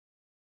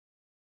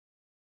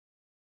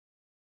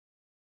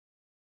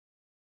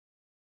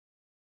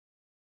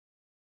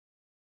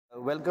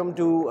Welcome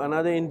to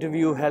another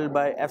interview held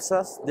by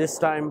EFSAS, this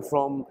time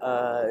from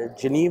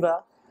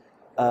Geneva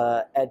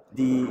at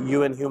the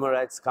UN Human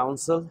Rights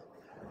Council,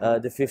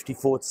 the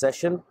 54th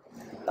session.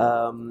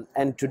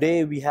 And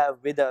today we have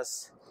with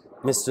us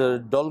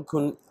Mr.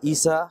 Dolkun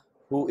Isa,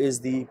 who is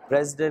the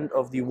president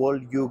of the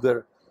World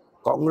Uyghur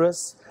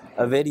Congress,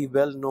 a very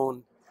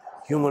well-known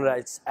human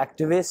rights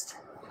activist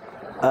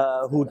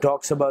who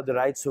talks about the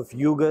rights of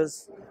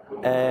Uyghurs.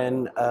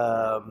 And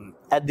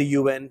at the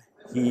UN,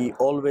 he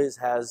always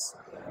has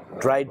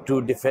tried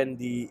to defend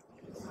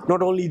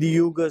not only the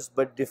Uyghurs,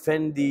 but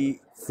defend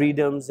the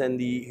freedoms and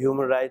the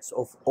human rights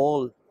of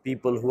all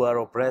people who are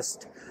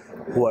oppressed,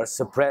 who are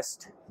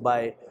suppressed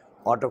by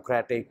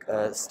autocratic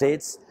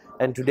states.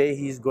 And today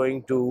he's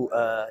going to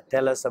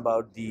tell us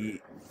about the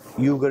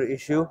Uyghur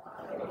issue.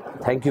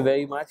 Thank you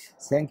very much.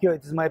 Thank you.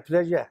 It is my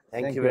pleasure.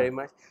 Thank you very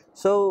much.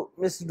 So,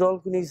 Mr.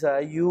 Dolkun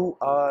Isa, you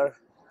are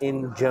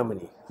in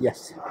Germany.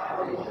 Yes.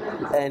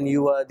 And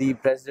you are the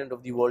president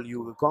of the World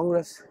Uyghur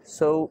Congress.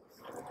 So,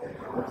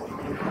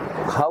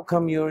 how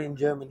come you're in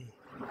Germany?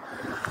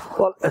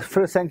 Well,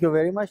 first, thank you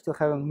very much for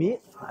having me.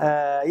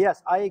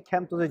 Yes, I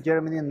came to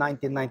Germany in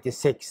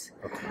 1996.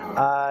 Okay.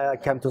 I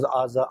came to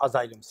as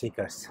asylum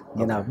seekers,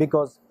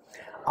 because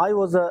I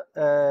was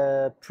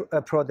a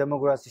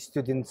pro-democracy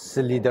students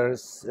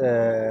leaders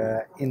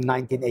in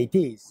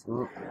 1980s.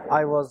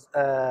 I was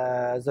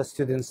the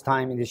students'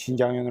 time in the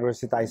Xinjiang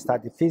University. I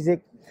studied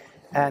physics,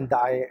 and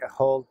I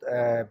hold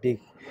a big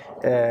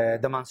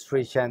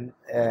demonstration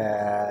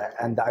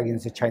and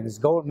against the Chinese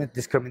government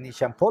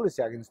discrimination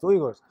policy against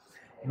Uyghurs,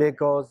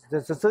 because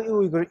this is the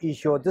Uyghur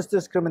issue. This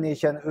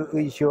discrimination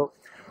issue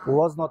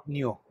was not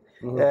new.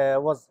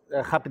 Was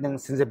happening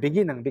since the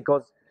beginning,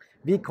 because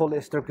we call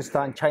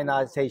Turkestan,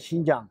 China say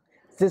Xinjiang.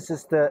 This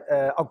is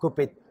the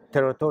occupied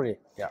territory.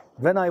 Yeah.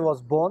 When I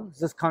was born,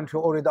 this country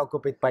already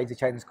occupied by the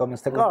Chinese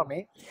Communist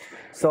Army.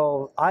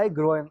 So I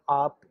growing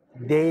up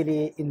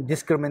daily in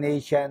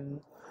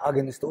discrimination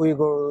against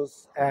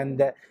Uyghurs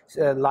and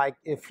like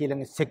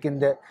feeling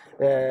second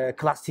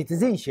class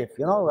citizenship,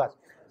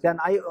 Then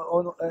I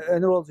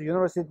enrolled in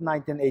university in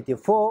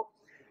 1984.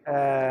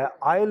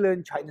 I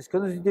learned Chinese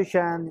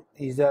constitution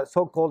is a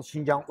so-called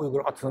Xinjiang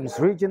Uyghur Autonomous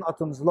Region,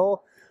 autonomous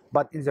law.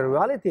 But in the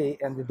reality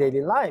and the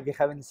daily life, we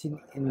haven't seen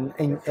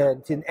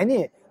seen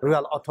any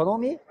real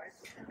autonomy.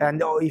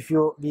 And if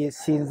we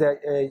see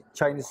the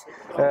Chinese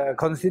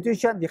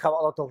constitution, we have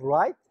a lot of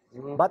rights,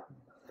 but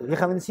we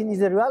haven't seen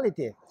the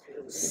reality.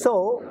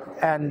 So,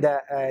 and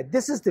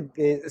this is the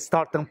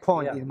starting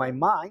point in my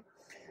mind.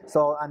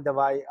 So, and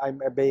why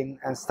I'm being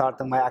and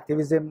starting my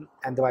activism,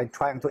 and why I'm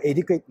trying to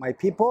educate my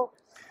people.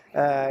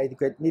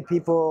 Educate me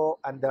people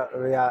and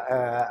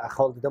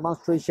hold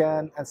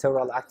demonstration and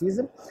several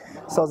activism.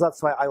 So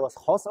that's why I was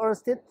house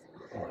arrested,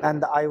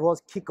 and I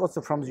was kicked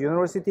also from the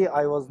university.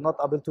 I was not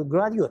able to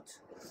graduate.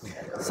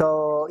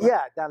 So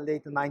yeah, then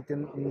late in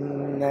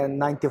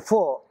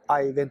 1994,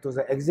 I went to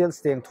the exile,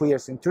 staying 2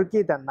 years in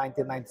Turkey. Then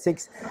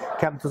 1996,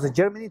 came to the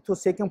Germany to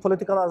seeking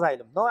political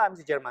asylum. Now I'm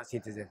the German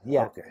citizen.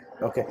 Yeah.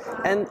 Okay.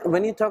 And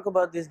when you talk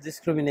about this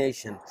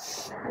discrimination,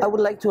 I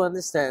would like to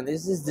understand: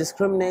 is this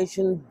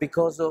discrimination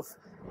because of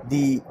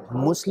the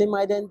Muslim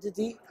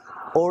identity,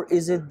 or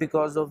is it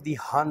because of the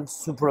Han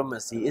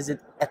supremacy? Is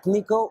it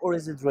ethnical, or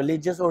is it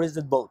religious, or is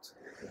it both?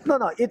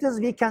 No. It is,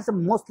 we can say,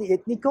 mostly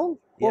ethnical.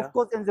 Yeah. Of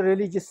course, and the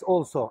religious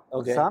also.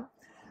 Okay. Some.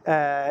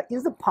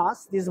 In the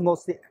past, this is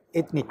mostly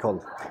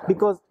ethnical,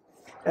 because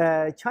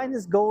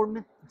Chinese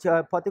government,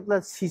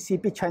 particularly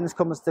CCP, Chinese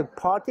Communist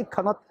Party,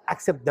 cannot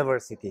accept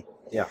diversity.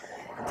 Yeah.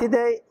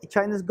 Today,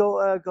 Chinese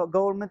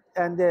government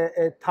and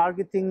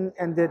targeting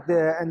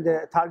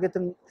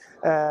targeting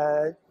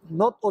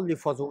not only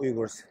for the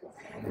Uyghurs.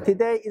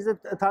 Today is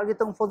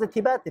targeting for the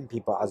Tibetan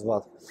people as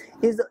well.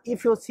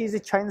 If you see the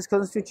Chinese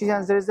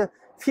constitution, there is a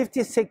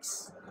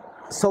 56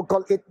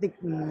 so-called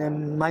ethnic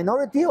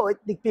minority or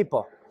ethnic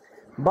people.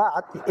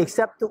 But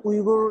except the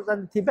Uyghurs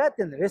and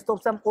Tibetan, rest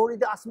of them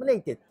already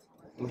assimilated.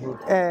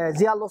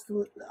 They are lost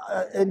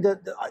in the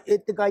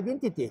ethnic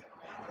identity,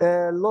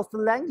 lost the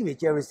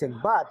language, everything.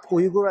 But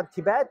Uyghur and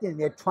Tibetan,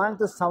 they're trying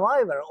to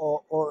survive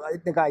or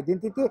ethnic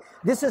identity.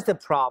 This is the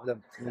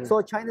problem.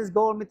 So Chinese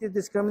government is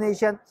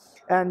discrimination,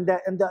 and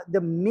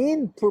the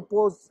main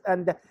purpose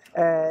and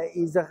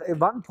is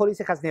one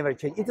policy has never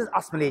changed. It is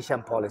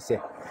assimilation policy.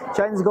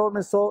 Chinese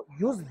government so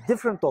use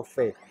different of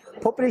way,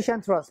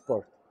 population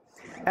transport,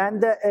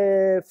 and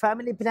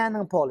family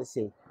planning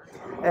policy,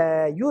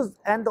 use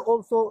and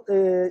also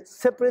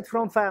separate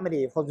from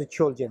family for the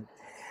children,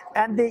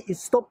 and they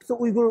stop the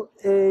Uyghur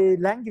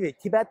language,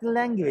 Tibetan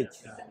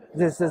language.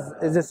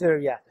 This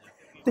area,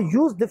 to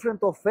use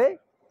different of way,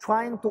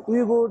 trying to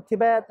Uyghur,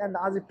 Tibet, and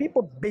other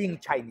people being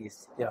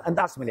Chinese and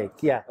assimilate.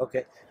 Yeah.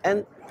 Okay.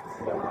 And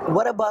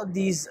what about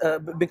these?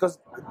 Because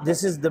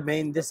this is the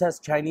main. This has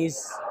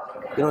Chinese.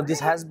 This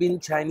has been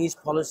Chinese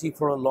policy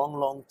for a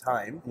long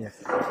time.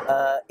 Yes.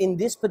 In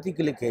this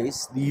particular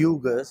case, the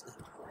Uyghurs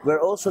were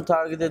also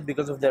targeted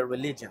because of their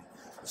religion.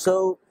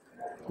 So,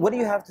 what do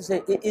you have to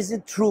say? Is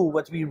it true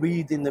what we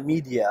read in the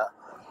media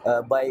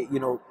by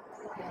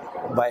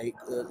by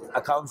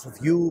accounts of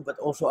you, but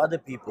also other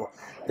people,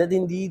 that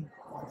indeed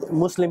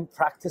Muslim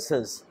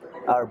practices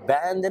are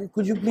banned. And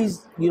could you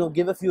please,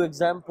 give a few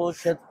examples?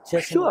 Shed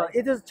some Sure, light?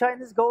 it is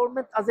Chinese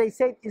government, as I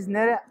said, is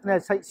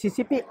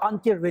CCP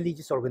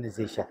anti-religious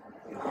organization.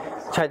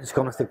 Chinese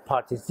Communist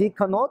Party, they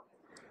cannot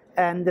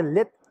and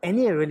let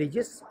any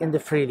religious in the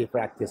freely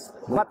practice,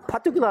 but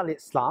particularly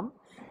Islam.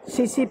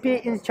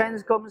 CCP in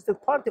Chinese Communist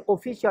Party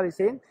officially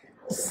saying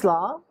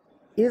Islam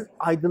is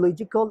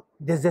ideological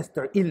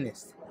disaster,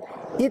 illness.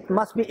 It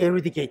must be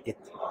eradicated.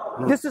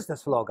 This is the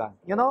slogan,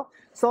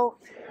 So,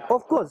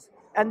 of course,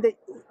 and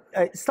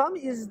Islam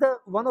is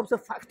one of the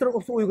factors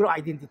of the Uyghur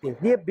identity.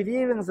 They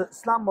believe in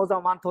Islam more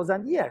than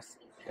 1,000 years,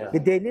 the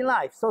daily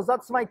life. So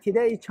that's why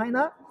today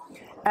China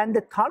and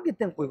the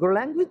targeting Uyghur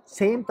language,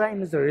 same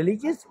time as the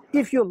religious.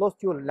 If you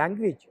lost your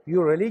language,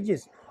 your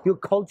religious, your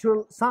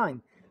cultural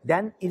sign,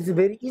 then it's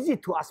very easy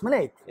to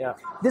assimilate. Yeah.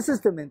 This is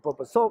the main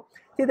purpose. So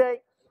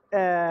today,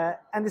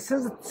 and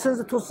since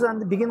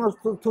the beginning of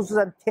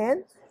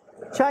 2010,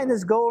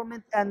 Chinese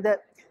government and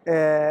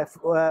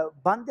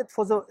banned it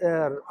for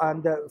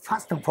the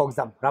fasting, for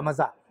example,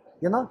 Ramadan.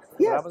 Yes,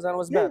 Ramadan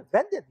was banned.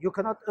 Banned it. You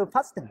cannot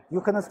fasting.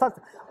 You cannot fast.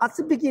 At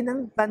the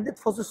beginning, banned it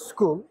for the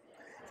school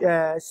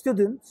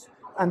students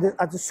and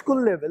at the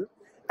school level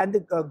and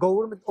the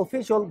government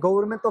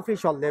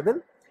official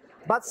level.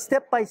 But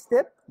step by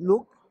step,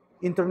 look,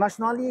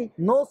 internationally,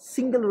 no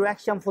single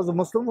reaction for the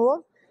Muslim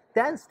world.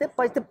 Then step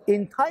by step,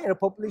 entire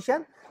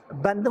population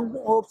banning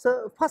of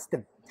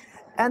fasting.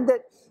 And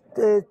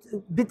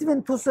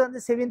between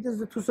 2017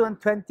 to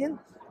 2020,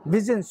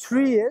 within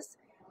 3 years,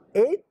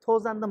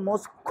 8,000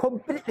 mosques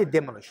completely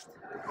demolished.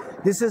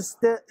 This is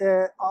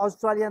the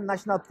Australian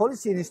National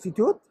Policy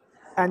Institute,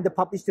 and they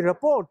published the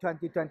report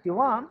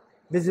 2021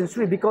 within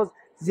 3, because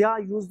they are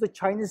used the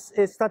Chinese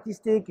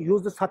statistic,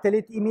 use the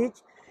satellite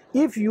image.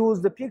 If you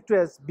use the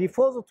pictures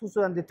before the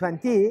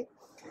 2020,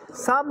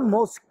 some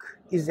mosque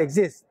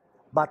exist,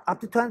 but up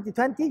to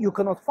 2020 you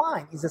cannot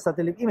find is a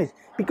satellite image,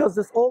 because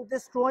it's all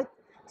destroyed.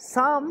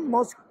 Some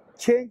mosque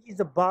change is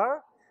a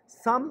bar,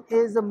 some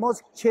is a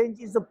mosque change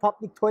is a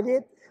public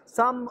toilet,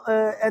 some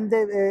in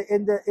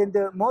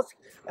the mosque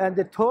and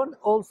the turn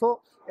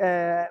also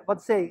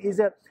is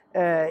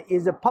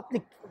a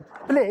public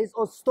place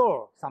or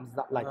store,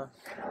 something like.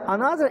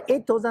 Another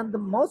 8,000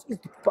 mosques is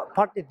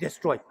partly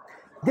destroyed.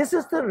 This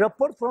is the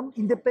report from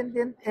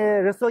Independent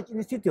Research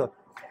Institute.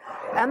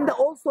 And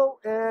also,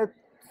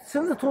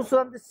 since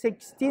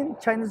 2016,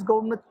 Chinese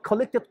government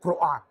collected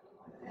Quran,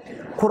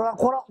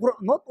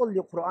 not only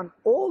Quran,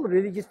 all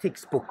religious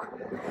textbook,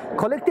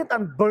 collected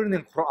and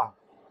burning Quran.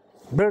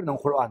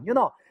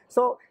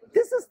 So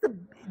this is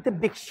the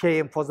big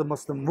shame for the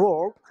Muslim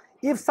world.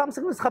 If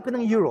something is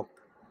happening in Europe,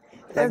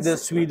 like the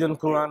Sweden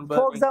Quran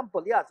burning. For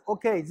example, yes,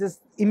 okay,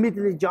 just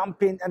immediately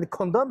jump in and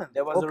condemn it.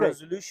 There was a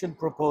resolution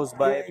proposed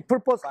by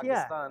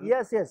Pakistan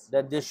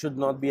that this should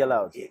not be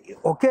allowed.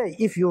 Okay,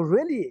 if you're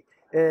really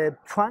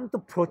trying to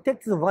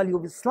protect the value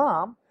of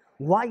Islam,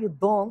 why you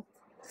don't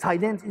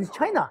silence in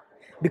China?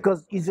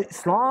 Because is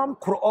Islam,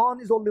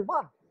 Quran is only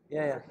one.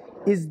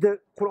 Is the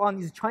Quran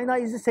is China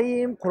is the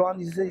same,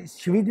 Quran is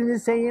Sweden is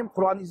the same,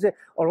 Quran is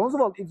around the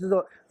world, it is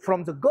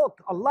from the God,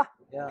 Allah,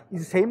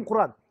 is the same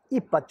Quran.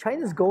 If but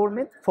Chinese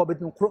government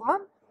forbidden Quran,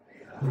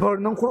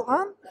 burning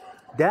Quran,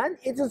 then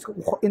it is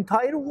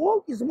entire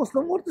world is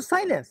Muslim world to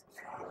silence.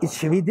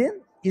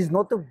 Sweden is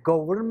not a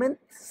government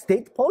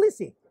state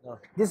policy. No.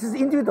 This is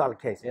individual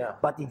case.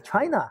 But in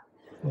China,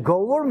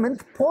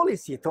 government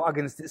policy to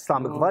against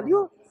Islamic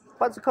value,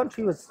 but the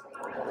country was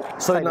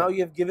So silent. Now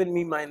you have given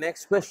me my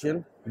next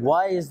question.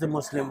 Why is the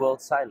Muslim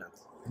world silent?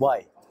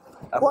 Why?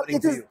 Well,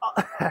 it is.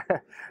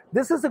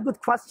 This is a good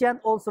question,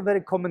 also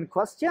very common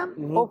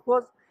question. Of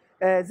course,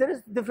 there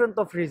is different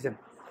of reason.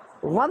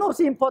 One of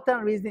the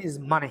important reason is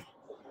money.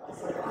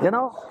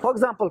 For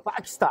example,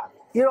 Pakistan,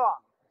 Iran,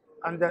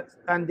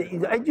 and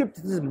Egypt,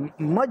 is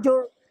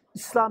major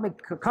Islamic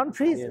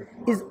countries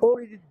is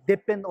already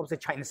depend on the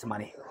Chinese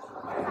money.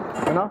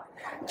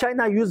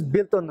 China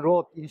built on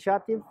road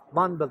initiative,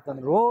 one Belt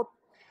and Road,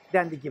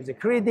 then they give the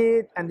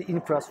credit and the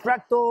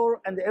infrastructure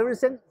and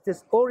everything.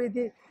 This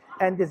already,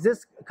 and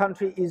this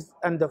country is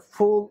under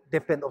full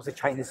depend of the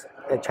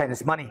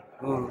Chinese money.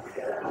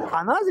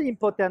 Another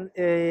important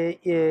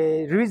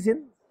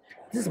reason,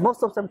 this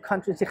most of some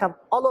countries they have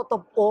a lot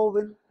of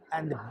open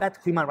and bad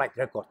human rights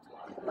record.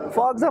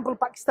 For example,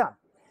 Pakistan,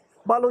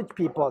 Baloch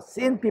people,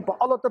 Sindh people,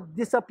 a lot of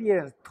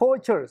disappearance,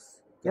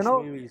 tortures,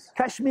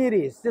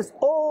 Kashmiris. This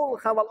all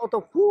have a lot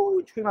of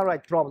huge human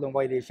rights problem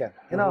violation,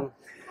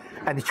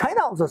 And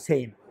China also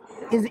same.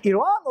 Is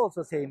Iran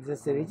also same?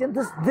 This region,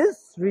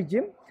 this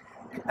regime,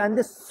 and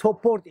they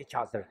support each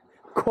other,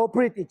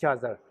 cooperate each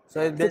other.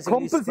 So it's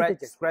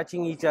basically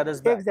scratching each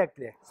other's back.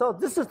 Exactly. So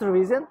this is the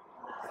reason.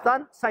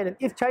 Stand silent.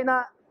 If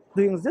China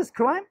doing this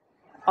crime,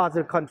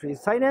 other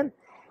countries silent.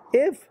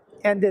 If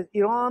and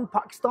Iran,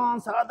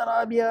 Pakistan, Saudi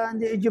Arabia,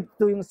 and Egypt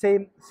doing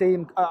same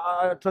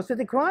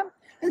atrocity crime,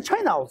 and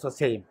China also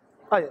same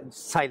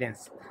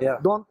silence.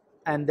 Don't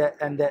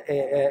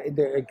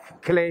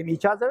claim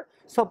each other.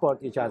 support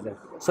each other.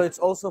 So it's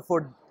also for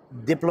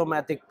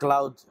diplomatic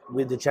clout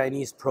with the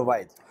Chinese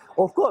provide.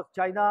 Of course,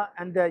 China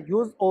and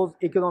use all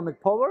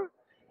economic power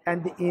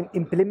and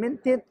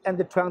implement it and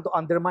trying to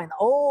undermine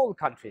all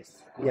countries.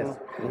 Yes.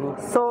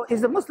 So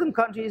is the Muslim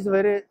country is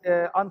very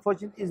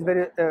unfortunate, is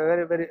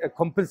very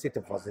compulsive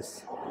for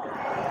this.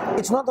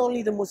 It's not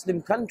only the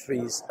Muslim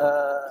countries.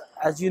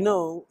 As you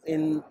know,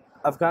 in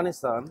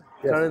Afghanistan,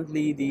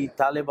 currently the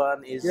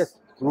Taliban is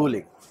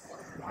ruling.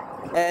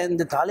 And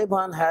the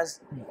Taliban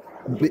has,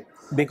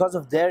 because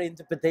of their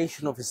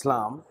interpretation of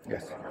Islam,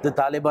 the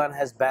Taliban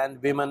has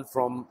banned women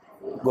from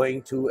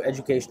going to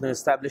educational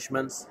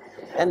establishments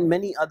and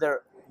many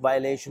other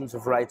violations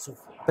of rights of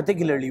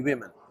particularly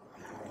women.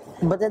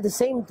 But at the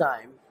same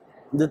time,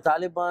 the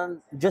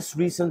Taliban just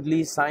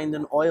recently signed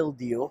an oil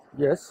deal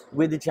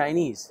with the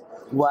Chinese,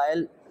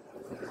 while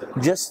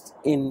just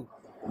in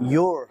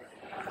your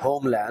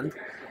homeland,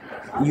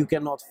 you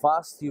cannot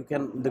fast,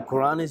 the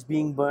Quran is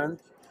being burned.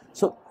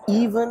 So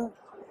even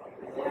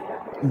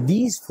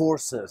these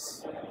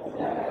forces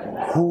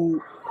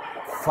who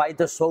fight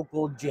a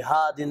so-called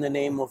jihad in the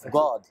name of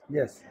God,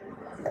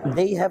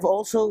 they have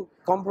also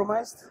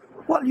compromised?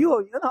 Well,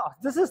 you know,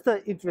 this is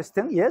the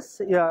interesting,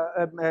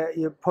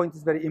 your point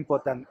is very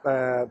important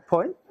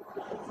point,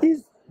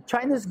 is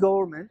Chinese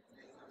government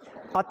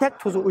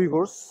attacked to the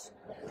Uyghurs,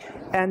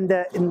 and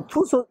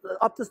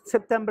after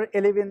September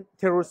 11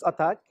 terrorist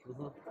attack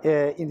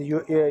in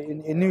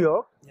New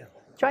York,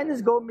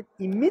 Chinese government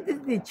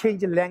immediately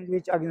changed the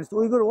language against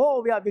Uyghur.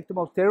 Oh, we are victim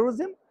of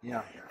terrorism.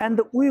 And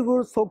the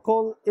Uyghur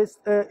so-called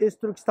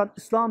Turkestan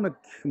Islamic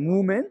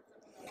movement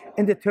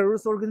and the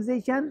terrorist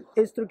organization,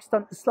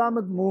 Turkestan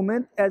Islamic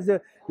movement, as a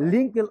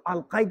link with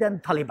Al-Qaeda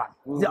and Taliban.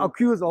 They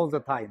accuse all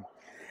the time.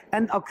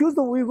 And accuse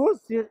the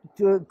Uyghurs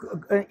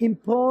to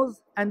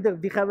impose, and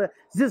we have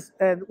this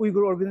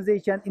Uyghur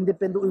organization,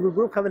 independent Uyghur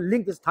group, have a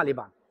link with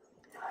Taliban.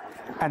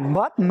 And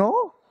what?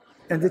 No.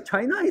 And the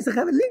China is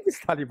have a link with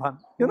Taliban.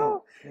 You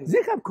know,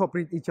 they have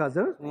cooperated each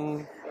other.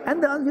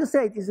 And as you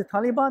said, is the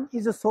Taliban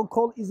is a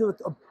so-called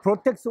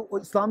protects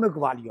Islamic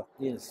value.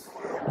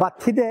 But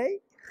today,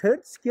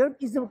 head scared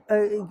is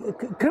a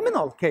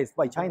criminal case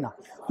by China.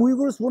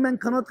 Uyghurs women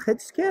cannot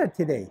head scared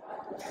today.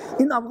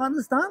 In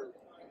Afghanistan,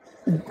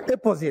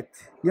 opposite.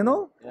 You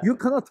know, you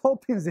cannot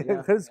open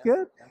the head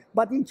scared.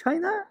 But in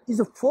China,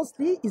 is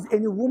falsely is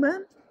any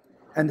woman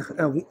and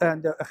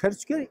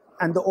healthcare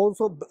and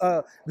also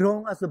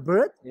grown as a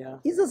bird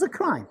is as a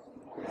crime.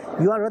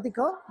 You are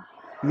radical,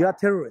 you are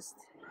terrorist.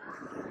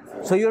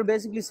 So you're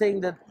basically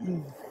saying that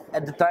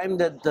at the time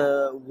that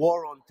the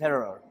war on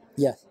terror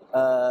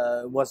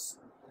was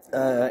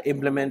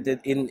implemented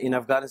in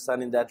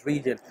Afghanistan, in that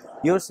region,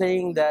 you're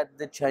saying that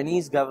the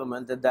Chinese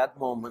government at that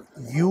moment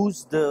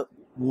used the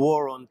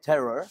war on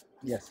terror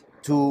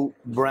to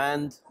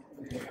brand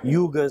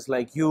Uyghurs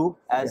like you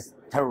as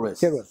terrorists.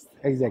 Terrorists,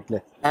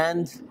 exactly.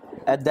 And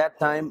at that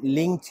time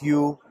linked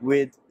you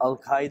with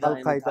Al-Qaeda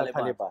and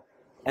Taliban.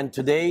 And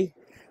today,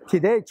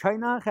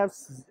 China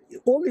has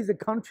only the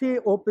country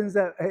opens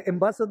an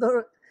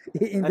ambassador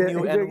in a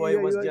new envoy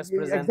was just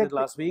presented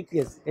last week.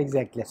 Yes,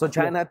 exactly. So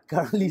China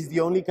currently is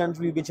the only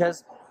country which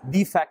has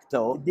de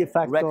facto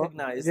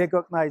recognized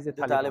the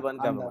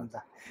Taliban government.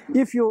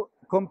 If you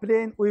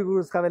complain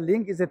Uyghurs have a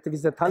link with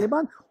the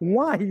Taliban,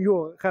 why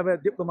you have a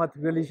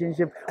diplomatic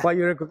relationship, why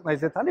you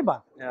recognize the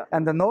Taliban?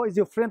 And the no is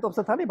your friend of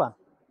the Taliban.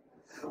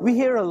 We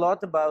hear a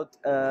lot about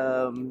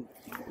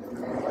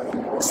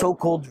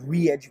so-called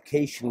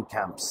re-education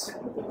camps.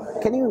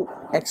 Can you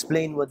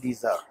explain what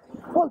these are?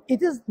 Well,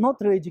 it is not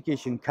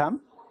re-education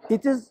camp.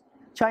 It is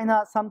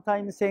China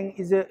sometimes saying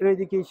is a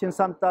re-education,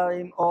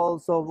 sometimes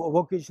also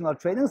vocational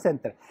training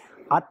center.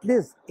 At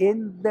least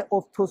in the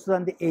of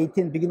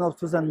 2018, beginning of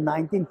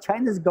 2019,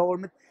 Chinese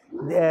government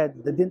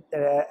didn't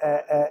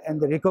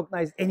and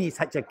recognize any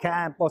such a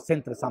camp or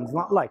center. Something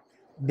not like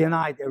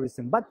denied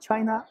everything. But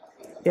China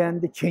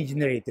and the change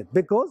narrative,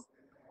 because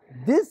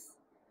this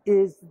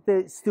is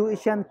the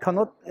situation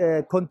cannot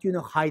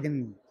continue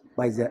hiding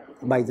by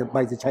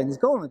the Chinese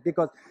government,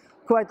 because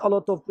quite a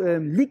lot of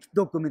leaked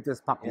documents is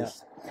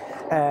published.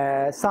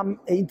 Some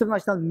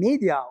international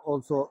media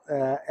also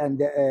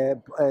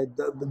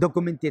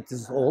documented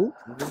this all.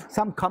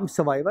 Some camp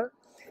survivor.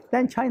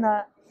 Then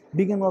China,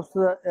 beginning of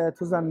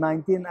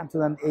 2019 and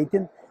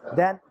 2018,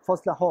 then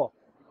first Lahore.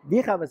 We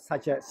have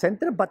such a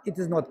center, but it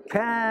is not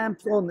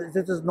camps, or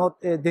this is not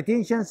a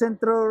detention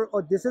center,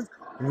 or this is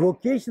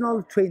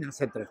vocational training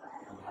center.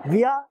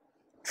 We are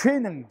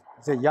training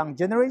the young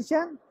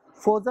generation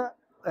for the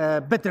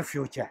better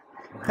future.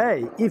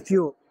 Hey, if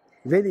you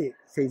really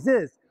say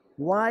this,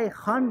 why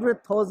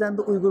 100,000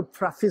 Uyghur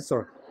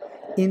professors,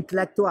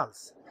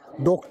 intellectuals,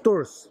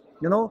 doctors,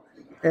 you know,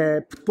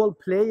 football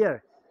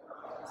player,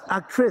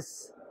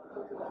 actress,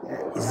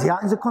 they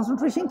are in the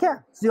concentration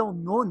camp. They have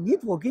no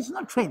need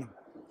vocational training.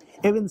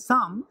 Even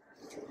some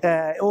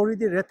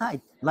already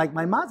retired, like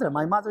my mother.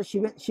 My mother, she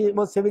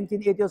was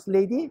 17, 18 years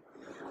lady,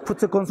 put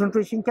the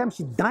concentration camp.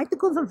 She died in the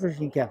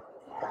concentration camp.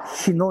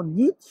 She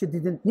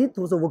didn't need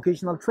to the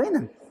vocational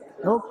training.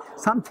 No,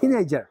 some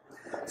teenager.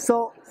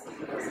 So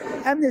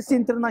Amnesty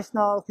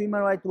International,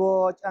 Human Rights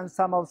Watch, and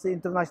some of the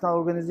international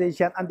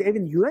organizations, and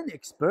even UN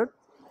experts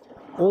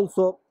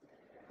also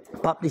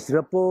published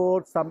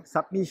reports, some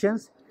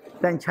submissions.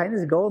 Then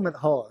Chinese government,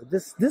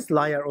 this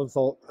liar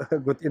also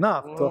good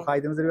enough to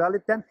hide the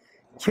reality. Then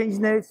change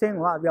narrative, saying,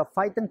 well, we are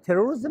fighting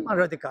terrorism and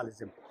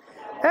radicalism.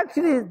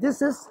 Actually,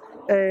 this is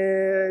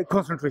a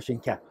concentration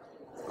camp.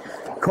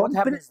 What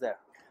happens there?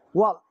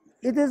 Well,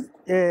 it is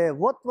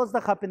what was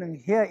happening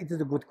here. It is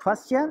a good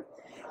question.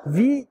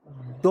 We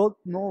don't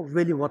know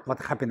really what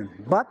happening,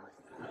 but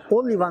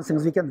only one thing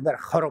we can, they're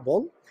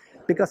horrible,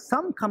 because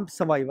some camp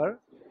survivor,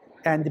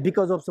 and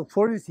because of the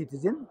foreign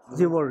citizen,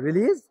 they were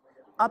released.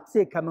 Up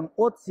they coming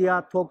out, they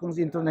are talking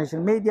to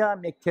international media,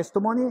 make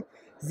testimony.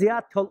 They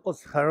are told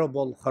us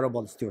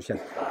horrible situation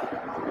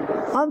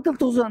until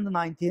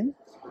 2019,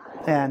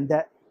 and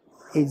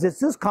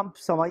this camp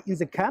survivor in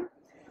the camp.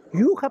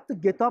 You have to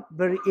get up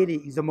very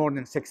early in the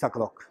morning, 6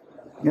 o'clock.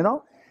 You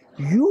know,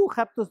 you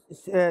have to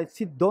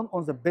sit down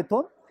on the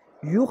beton.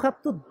 You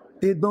have to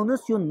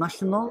denounce your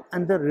national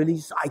and the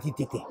religious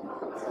identity.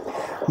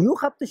 You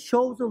have to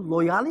show the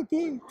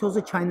loyalty to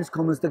the Chinese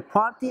Communist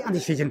Party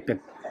and Xi Jinping.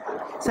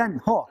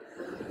 Then,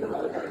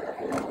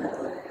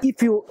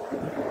 if you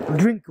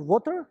drink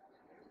water,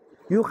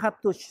 you have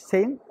to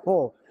say,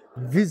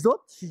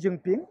 without Xi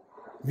Jinping,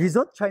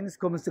 without Chinese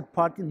Communist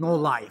Party, no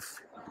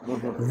life.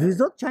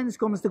 Without Chinese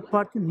Communist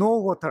Party, no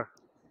water.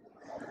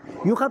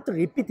 You have to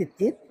repeat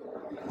it.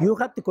 You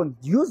have to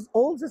use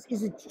all this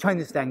is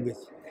Chinese language.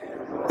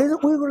 Is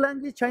Uyghur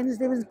language, Chinese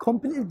language is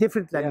completely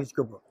different language.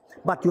 Yeah.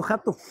 But you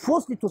have to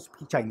force it to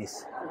speak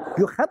Chinese.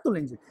 You have to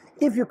learn it.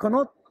 If you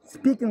cannot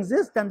speak in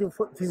this, then the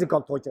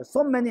physical torture.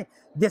 So many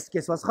this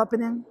case was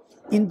happening,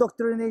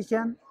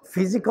 indoctrination,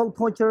 physical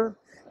torture,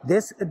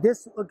 this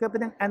was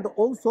happening, and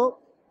also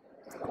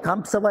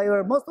camp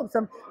survivor, most of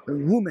them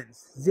women,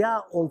 they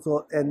are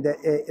also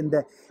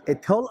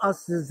tell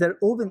us their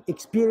own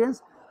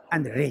experience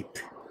and rape,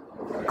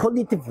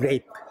 cognitive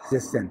rape,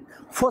 this thing,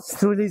 forced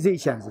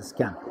sterilization, this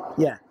camp.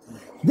 Yeah,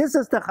 this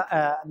is the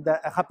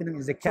happening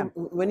in the camp.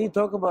 So when you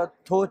talk about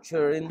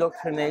torture,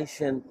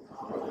 indoctrination,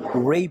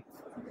 rape,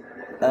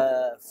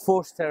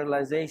 forced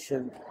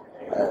sterilization,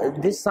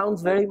 this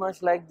sounds very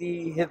much like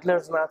the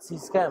Hitler's Nazi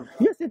scam.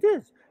 Yes, it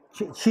is.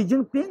 Xi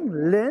Jinping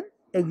learned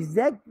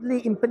exactly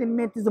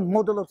implemented the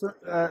model of the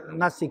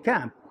Nazi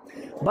camp.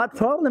 But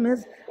problem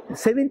is,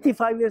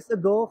 75 years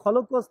ago,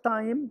 Holocaust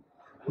time,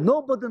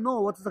 nobody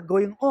knows what is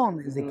going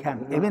on in the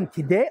camp. Even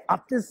today,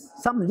 after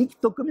some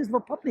leaked documents were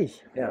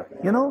published,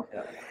 you know,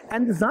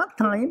 and that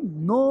time,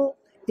 no,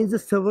 in the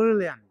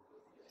civilian,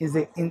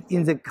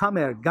 in the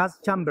camera, gas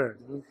chamber,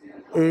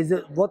 is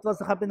what was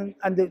happening,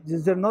 and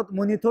they're not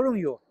monitoring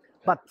you.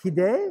 But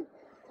today,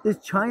 is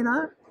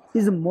China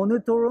is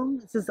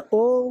monitoring this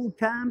all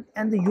camp,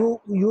 and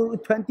you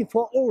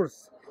 24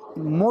 hours,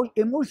 more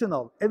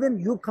emotional. Even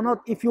you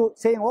cannot, if you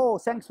say,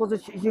 thanks for the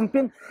Xi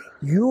Jinping,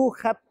 you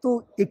have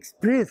to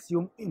express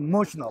your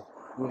emotional.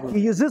 He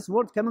uses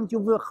word coming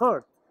to your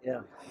heart.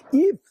 Yeah.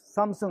 If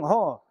something,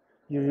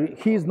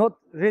 he is not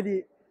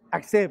really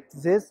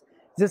accept this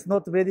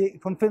not really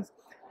convinced,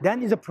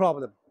 then is a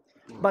problem.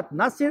 But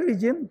Nazi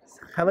regime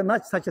have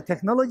not such a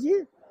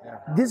technology. Yeah.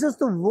 This is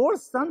the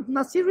worst than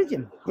Nazi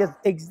regime. Yes,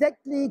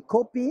 exactly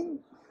copying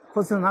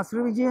for the Nazi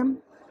regime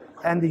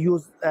and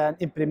use and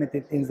implement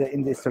it in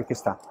the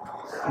Turkestan.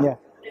 Yeah.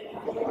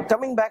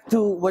 Coming back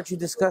to what you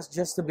discussed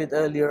just a bit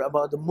earlier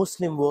about the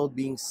Muslim world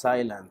being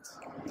silent.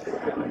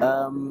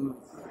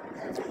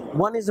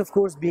 One is, of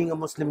course, being a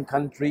Muslim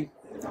country,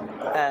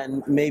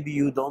 and maybe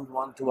you don't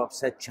want to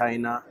upset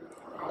China,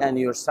 and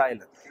you're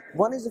silent.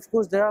 One is, of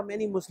course, there are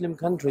many Muslim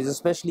countries,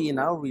 especially in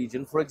our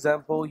region. For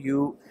example,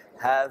 you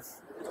have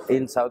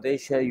in South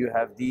Asia, you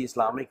have the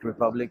Islamic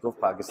Republic of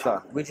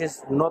Pakistan, which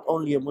is not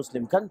only a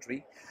Muslim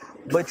country,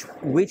 but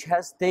which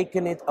has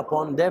taken it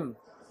upon them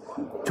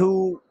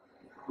to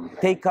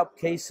take up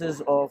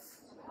cases of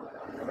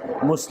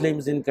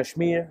Muslims in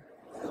Kashmir,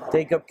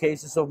 take up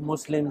cases of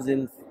Muslims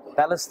in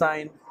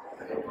Palestine,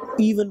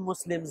 even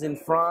Muslims in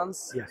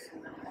France. Yes.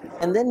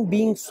 And then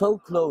being so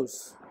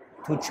close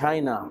to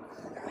China,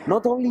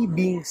 not only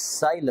being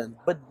silent,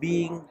 but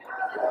being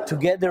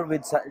together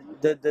with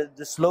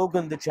the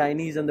slogan the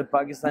Chinese and the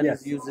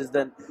Pakistanis uses,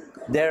 then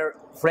their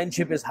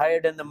friendship is higher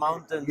than the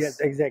mountains. Yes,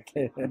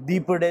 exactly.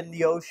 Deeper than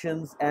the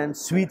oceans and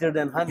sweeter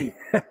than honey.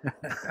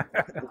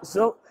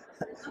 So,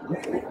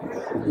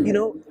 you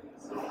know,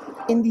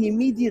 in the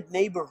immediate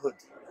neighborhood,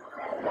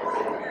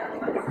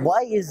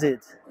 why is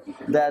it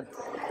that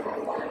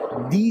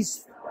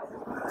these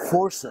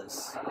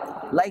forces,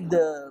 like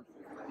the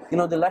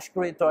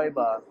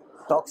Lashkar-e-Toiba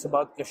talks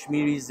about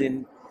Kashmiris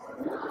in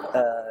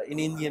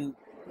Indian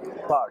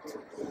part,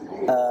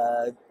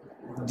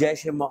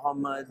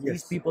 Jaish-e-Mohammed,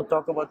 these people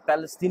talk about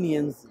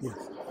Palestinians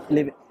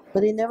living,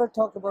 but they never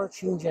talk about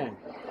Xinjiang.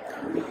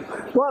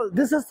 Well,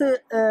 this is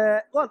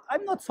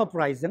I'm not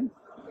surprising.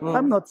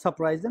 I'm not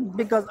surprising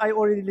because I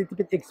already a little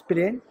bit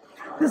explained.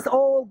 This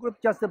all group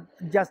just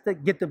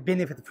get the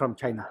benefit from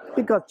China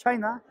because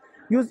China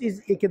uses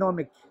its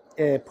economic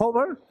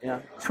power,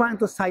 trying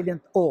to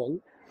silence all.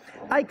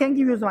 I can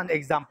give you one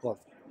example.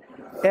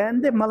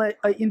 And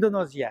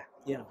Indonesia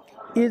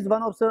is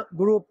one of the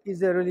group,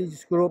 is a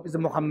religious group, is a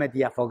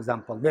Muhammadiyah, for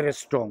example, very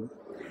strong.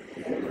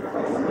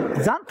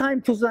 That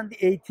time,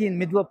 2018,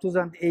 middle of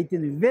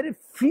 2018, very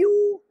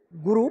few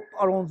group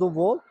around the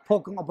world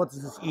talking about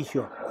this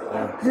issue.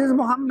 This is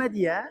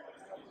Muhammadiyah.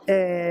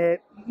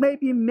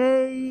 Maybe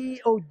May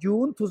or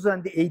June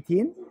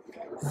 2018,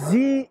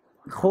 they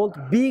hold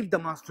big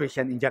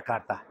demonstration in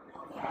Jakarta.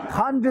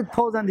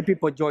 100,000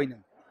 people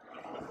joining.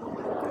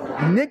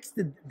 Next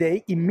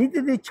day,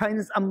 immediately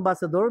Chinese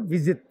ambassador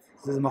visit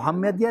this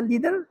Muhammadiyah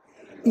leader,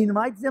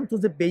 invite them to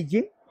the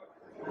Beijing,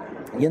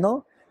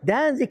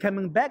 then they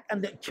coming back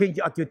and they change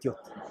attitude.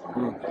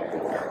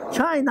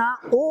 China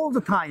all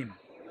the time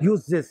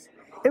use this.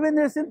 Even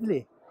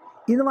recently,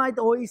 invite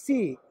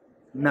OEC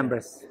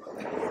members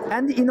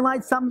and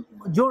invite some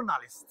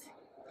journalists,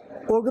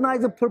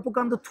 organize a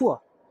propaganda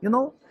tour,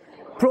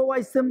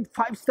 provide some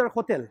 5-star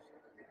hotel,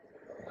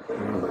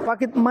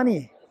 pocket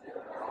money,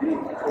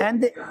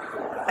 and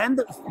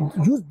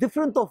use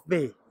different of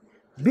way.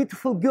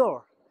 Beautiful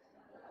girl,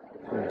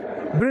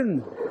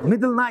 bring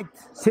middle night,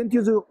 send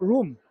you the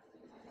room,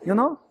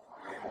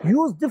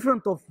 use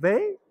different of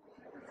way,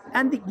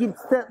 and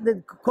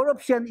the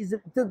corruption is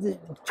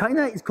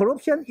China's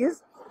corruption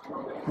is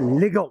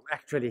legal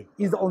actually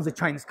is on the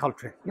Chinese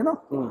culture,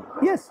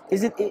 Yes.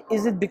 Is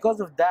it because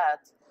of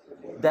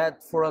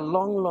that for a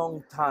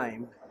long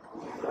time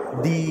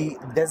the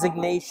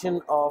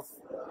designation of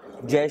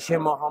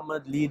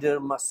Jaish-e-Mohammed leader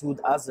Masood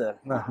Azhar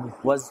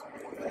was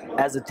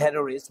as a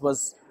terrorist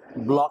was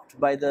blocked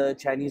by the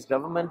Chinese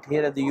government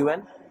here at the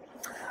UN?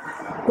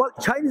 Well,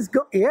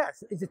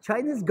 yes, the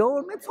Chinese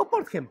government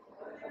support him.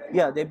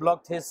 Yeah, they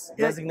blocked his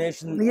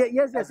designation.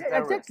 Yes,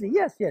 exactly.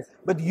 Yes.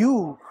 But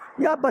you,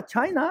 but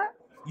China,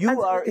 you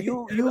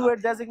were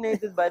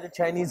designated by the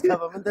Chinese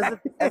government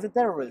as a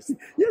terrorist.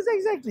 Yes,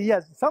 exactly.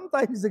 Yes,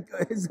 sometimes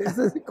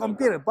it's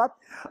compared, but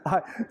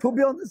to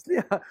be honest,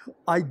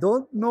 I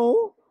don't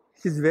know.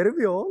 He's very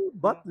well,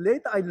 but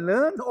later I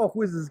learned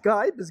who is this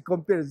guy. This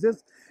compares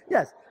this.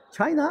 Yes,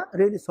 China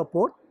really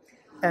support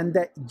and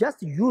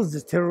just use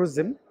this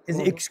terrorism as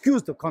an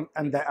excuse to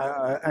and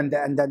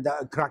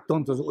crack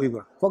down to the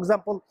Uyghur. For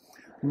example,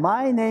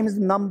 my name is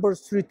number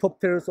 3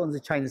 top terrorist on the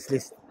Chinese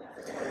list.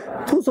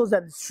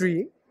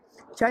 2003,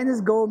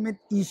 Chinese government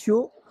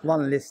issue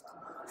one list.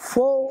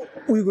 4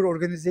 Uyghur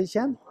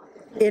organization,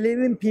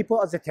 11 people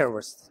as a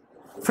terrorist.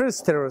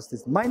 First terrorist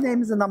list. My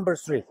name is number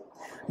 3.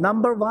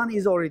 Number 1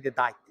 is already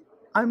died.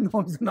 I'm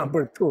known as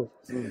number 2.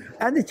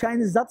 And the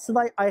Chinese, that's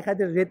why I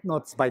had a red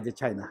notes by the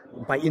China,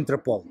 by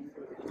Interpol.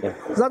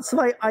 That's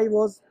why I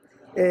was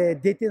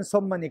detained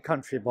so many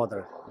country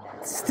border.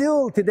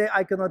 Still today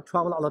I cannot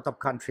travel a lot of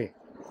country,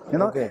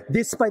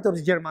 despite of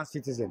the German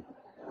citizen.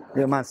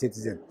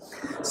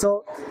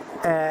 So,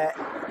 I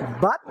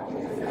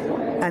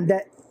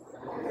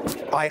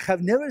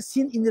have never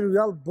seen any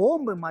real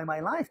bomb in my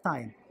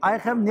lifetime. I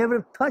have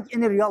never touched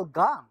any real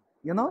gun,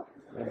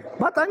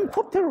 But I'm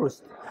top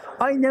terrorist.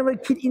 I never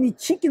killed any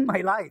chicken in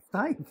my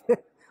lifetime.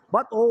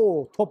 But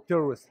top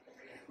terrorist.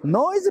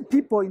 Now the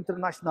people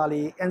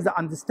internationally and they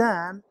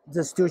understand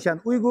the situation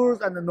Uyghurs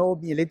and they know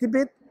me a little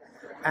bit.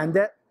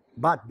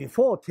 But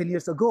before 10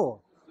 years ago,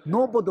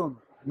 nobody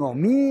know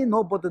me,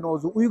 nobody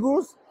knows the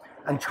Uyghurs,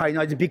 and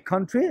China is a big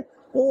country.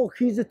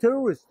 He's a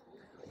terrorist.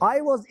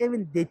 I was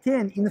even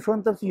detained in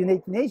front of the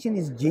United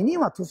Nations in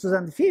Geneva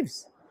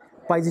 2005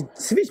 by the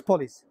Swiss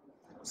police.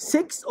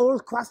 6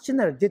 hours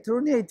questionnaire,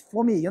 determinate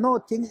for me,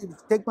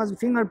 take my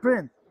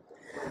fingerprint.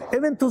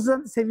 Even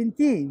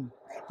 2017,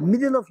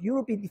 middle of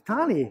Europe in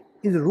Italy,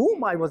 in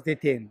Rome I was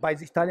detained by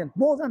the Italian,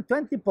 more than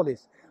 20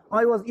 police.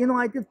 I was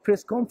invited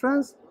press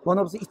conference, one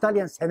of the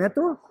Italian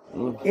senator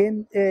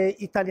in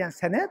Italian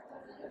Senate.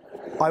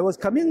 I was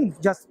coming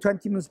just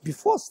 20 minutes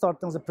before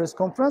starting the press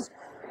conference.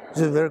 It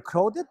was very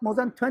crowded, more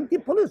than 20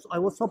 police. I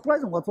was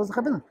surprised what was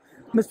happening.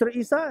 Mr.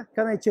 Isa,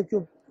 can I check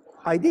your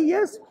ID?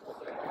 Yes.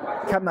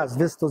 Come as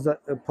this to the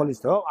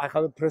police. I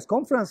have a press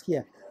conference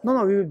here.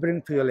 No, we will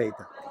bring to you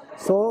later.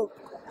 So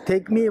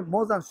take me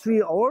more than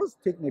 3 hours,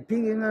 take my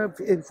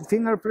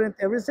fingerprint,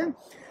 everything.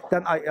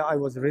 Then I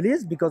was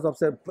released because of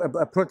the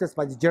protest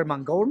by the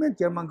German government.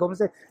 German government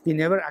said we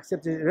never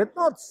accepted red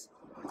notes.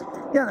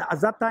 At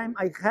that time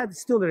I had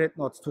still red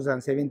notes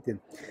 2017.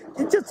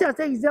 Just as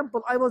an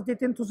example, I was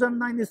detained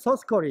 2009 in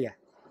South Korea.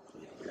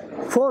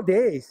 4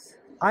 days.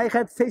 I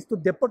had faced to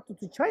deport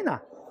to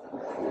China.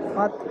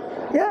 But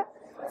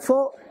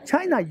so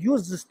China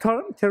used this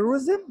term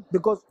terrorism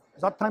because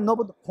that time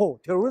nobody,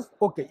 terrorist,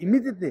 okay,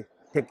 immediately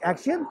take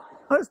action,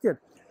 arrested.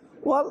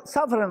 Well,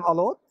 suffering a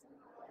lot.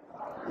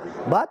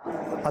 But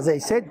as I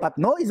said, but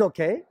no, it's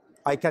okay.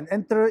 I can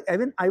enter,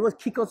 even I was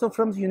kicked also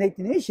from the United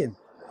Nations.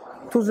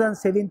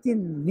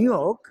 2017, New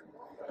York,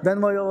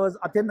 when I was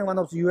attending one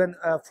of the UN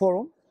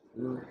forum,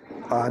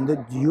 and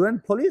the UN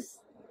police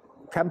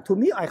came to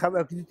me. I have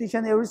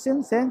accreditation,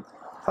 everything, saying,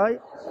 "Hi,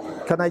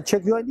 can I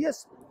check your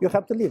ideas? You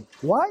have to leave."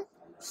 Why?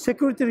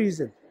 Security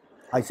reason.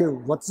 I say,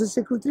 "What's the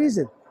security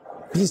reason?"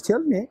 Please tell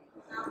me.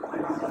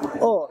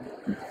 Oh,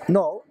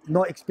 no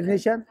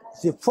explanation.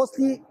 They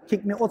firstly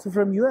kicked me also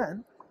from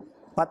UN,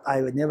 but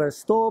I would never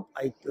stop.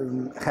 I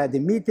had a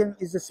meeting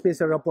with the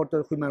special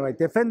rapporteur of human rights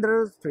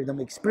defenders, freedom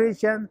of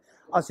expression,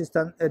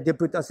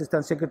 deputy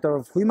assistant secretary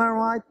of human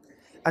rights,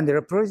 and the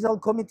repression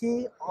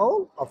committee.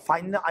 Oh,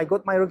 finally I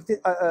got my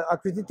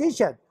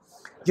accreditation.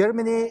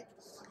 Germany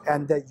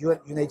and the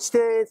United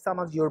States, some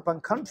of the European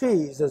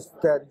countries,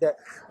 the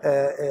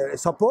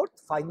support.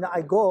 Finally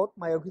I got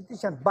my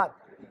accreditation, but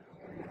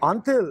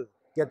until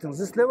getting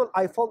this level,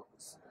 I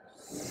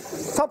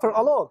suffer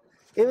a lot.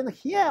 Even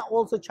here,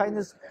 also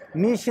China's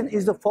mission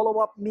is to follow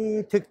up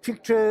me, take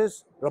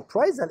pictures,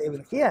 reprisal.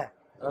 Even here,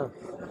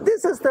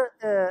 this is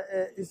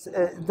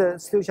the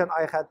situation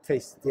I had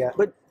faced. Yeah,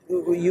 but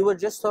you were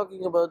just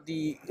talking about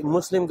the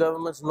Muslim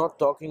governments not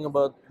talking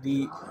about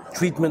the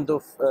treatment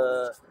of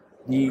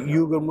the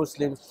Uyghur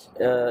Muslims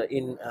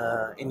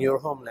in your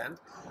homeland.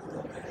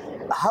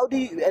 How do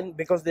you, and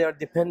because they are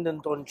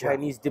dependent on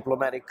Chinese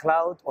diplomatic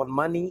clout, on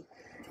money,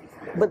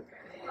 but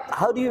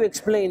how do you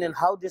explain and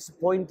how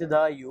disappointed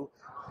are you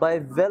by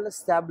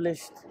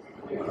well-established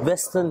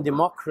Western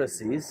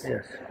democracies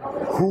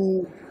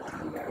who,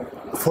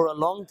 for a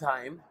long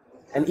time,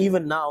 and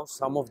even now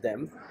some of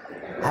them,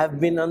 have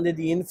been under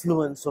the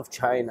influence of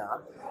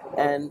China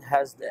and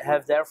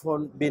have therefore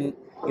been,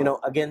 you know,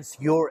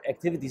 against your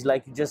activities,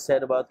 like you just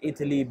said about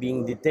Italy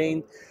being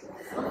detained?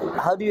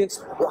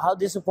 How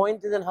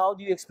disappointed and how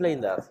do you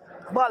explain that?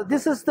 Well,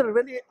 this is the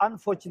really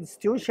unfortunate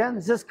situation.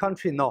 This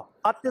country know,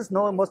 at least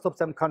know, most of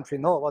them country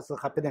know what's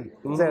happening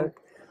there.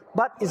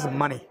 But it's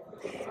money.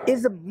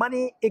 Is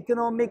money,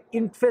 economic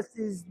interest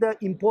is the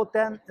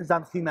important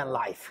than human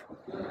life.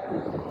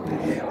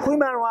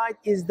 Human right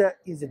is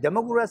a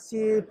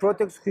democracy,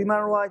 protects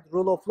human right,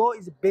 rule of law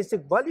is a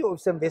basic value of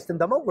some Western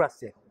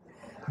democracy.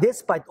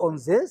 Despite on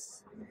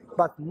this,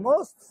 but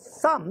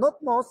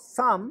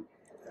some,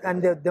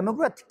 and the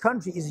democratic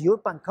country is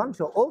European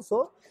country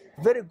also,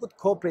 very good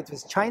cooperate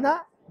with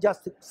China,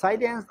 just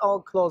silence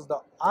or close the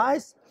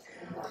eyes.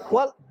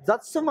 Well,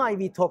 that's why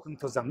we talking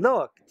to them.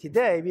 Look,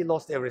 today we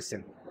lost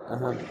everything.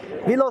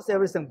 We lost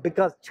everything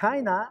because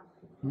China,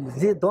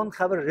 they don't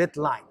have a red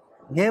line,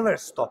 never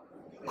stop,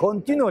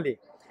 continually.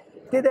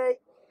 Today,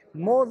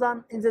 more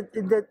than in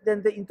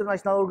the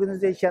international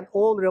organization,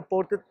 all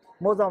reported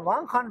more than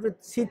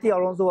 100 cities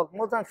around the world,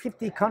 more than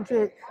 50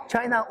 countries,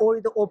 China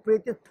already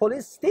operated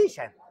police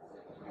station.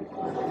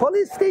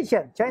 Police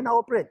station, China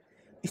operate.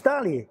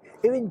 Italy,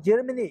 even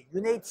Germany,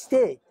 United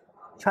States,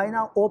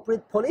 China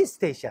operate police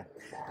station.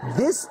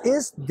 This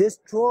is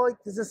destroyed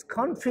this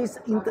country's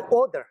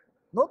order.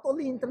 Not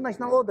only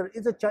international order,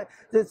 it's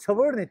the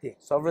sovereignty.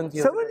 Sovereignty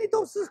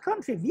of this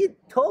country. We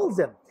told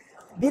them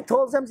they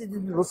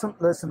didn't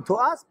listen to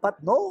us,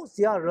 but no,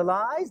 they are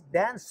realized,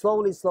 then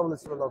slowly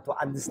to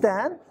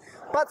understand.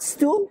 But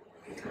still,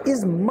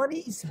 is money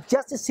is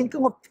just a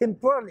thinking of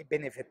temporary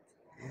benefit.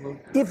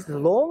 If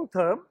long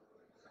term,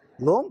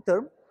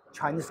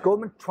 Chinese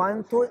government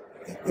trying to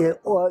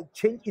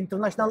change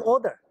international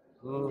order,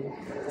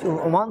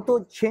 want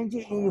to change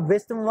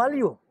Western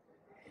value.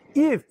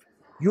 If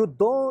you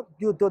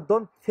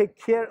don't take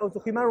care of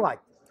the human right,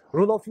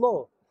 rule of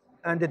law,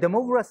 and the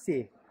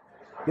democracy,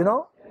 you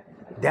know,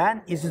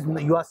 then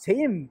you are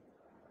same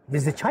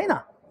with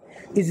China.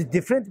 It's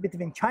different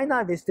between China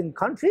and Western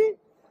country.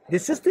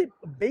 This is the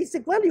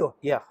basic value.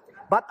 Yeah.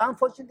 But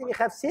unfortunately, we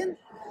have seen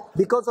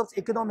because of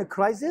economic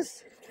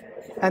crisis,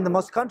 and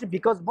most country,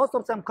 because most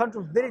of some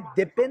countries very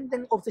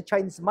dependent of the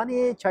Chinese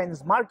money,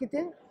 Chinese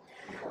marketing,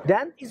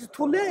 then it's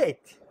too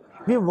late.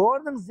 We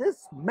warned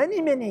this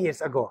many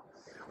years ago.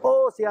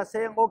 Oh, they are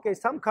saying, okay,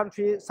 some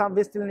countries, some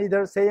Western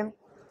leaders saying,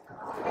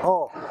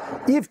 oh,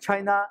 if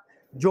China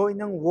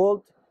joining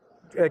World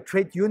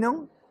Trade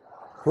Union,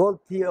 World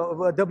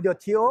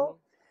WTO,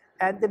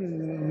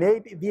 and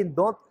maybe we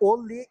not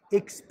only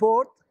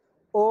export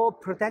all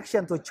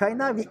protection to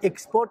China, we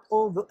export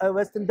all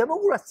Western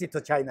democracy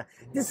to China.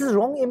 This is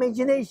wrong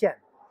imagination.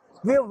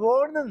 We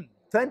warned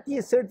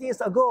 20, 30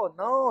 years ago,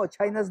 no,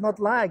 China is not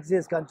like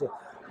this country.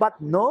 But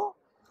no,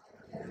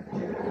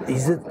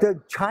 is it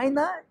the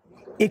China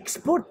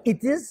export,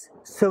 it is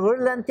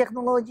surveillance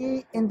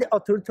technology in the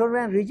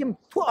authoritarian regime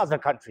to other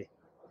country.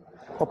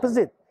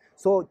 Opposite.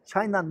 So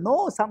China,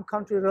 no, some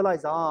country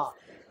realize,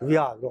 we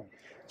are wrong.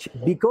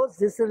 Because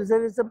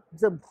there is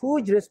a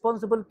huge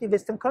responsibility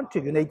Western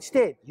country, United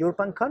States,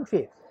 European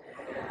country.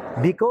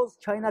 Because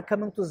China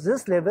coming to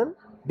this level,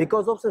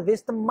 because of the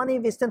Western money,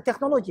 Western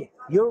technology,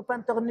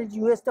 European technology,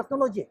 US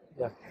technology.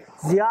 Yeah.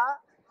 They are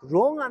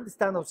wrong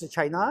understand of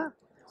China.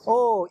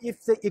 Oh,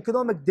 if the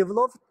economic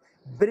development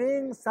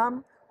bring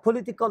some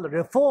political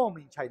reform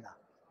in China.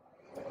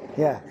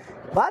 Yeah,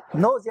 but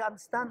no, they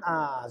understand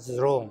it's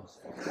wrong.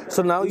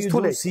 So now you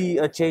do see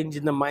a change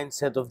in the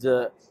mindset of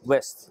the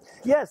West.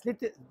 Yes,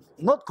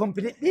 not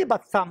completely,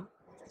 but some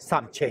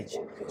change,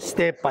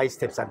 step by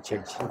step, some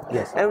change.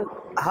 Yes. And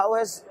how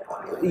has,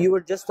 you were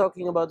just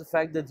talking about the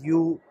fact that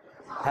you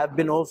have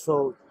been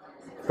also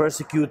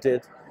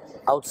persecuted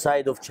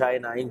outside of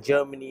China, in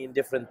Germany, in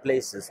different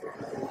places.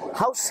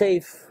 How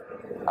safe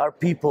are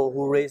people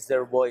who raise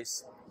their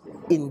voice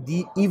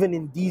even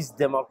in these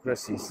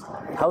democracies?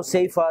 How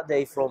safe are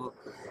they from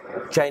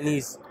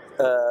Chinese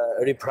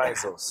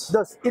reprisals?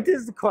 Thus, it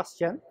is the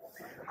question.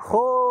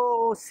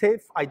 How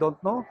safe, I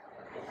don't know.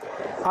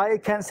 I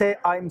can say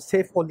I'm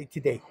safe only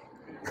today.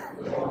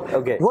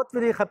 Okay. What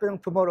will happen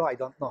tomorrow, I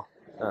don't know.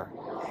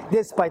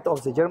 Despite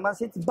of the German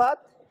city,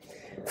 but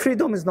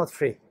freedom is not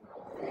free.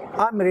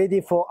 I'm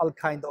ready for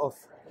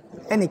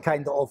any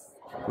kind of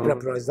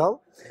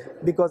reprisal,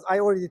 because I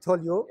already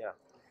told you,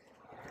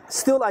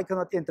 still I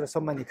cannot enter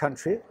so many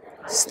countries.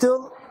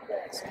 Still,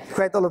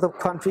 quite a lot of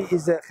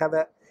countries have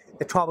a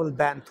travel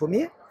ban to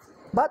me,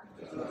 but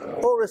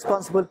all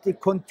responsibility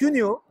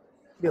continue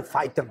to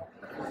fight them.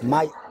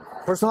 My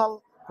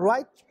personal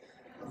right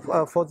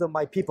for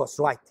my people's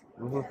right.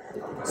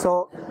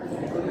 So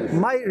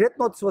my red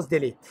notice was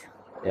deleted.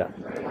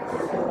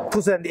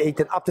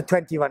 2018, up to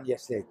 21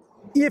 years later.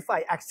 If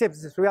I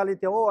accept this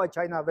reality,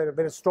 China very,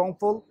 very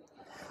strongful,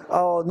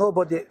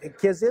 nobody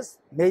cases,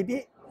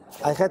 maybe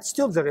I had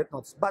still the red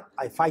notice, but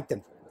I fight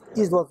them.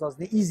 It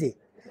wasn't easy,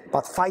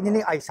 but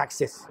finally I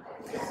success.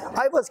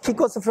 I was kicked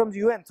off from the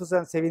UN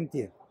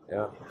 2017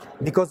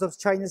 because of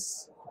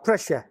Chinese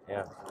pressure.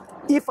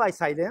 If I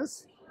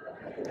silence,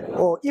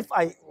 or if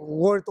I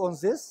work on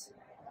this,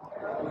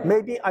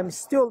 maybe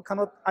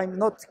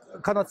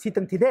cannot sit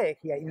today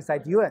here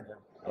inside UN.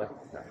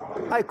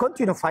 I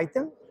continue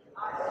fighting.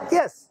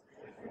 Yes,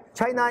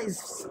 China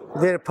is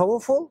very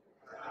powerful,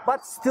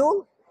 but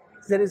still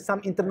there is some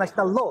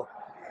international law.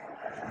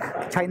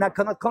 China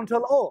cannot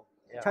control all.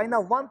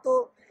 China want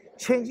to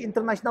change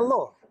international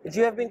law. But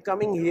you have been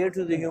coming here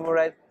to the Human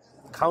Rights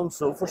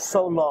Council for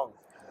so long.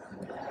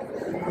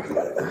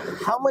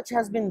 How much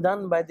has been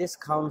done by this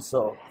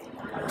council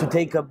to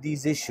take up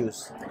these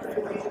issues?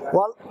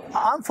 Well,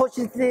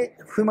 unfortunately,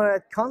 Human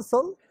Rights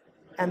Council,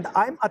 and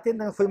I'm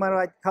attending Human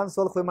Rights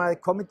Council, Human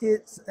Rights Committee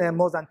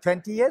more than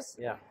 20 years.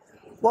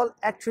 Well,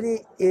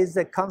 actually, is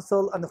the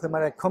Council and the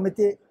Human Rights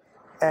Committee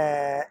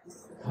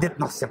did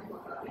nothing.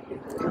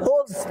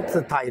 All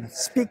the time,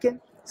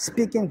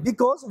 speaking,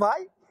 because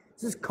why?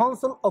 This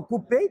council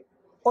occupied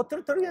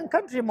authoritarian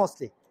country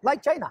mostly,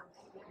 like China,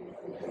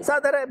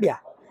 Saudi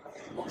Arabia.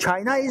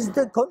 China is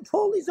the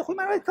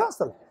Human Rights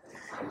Council.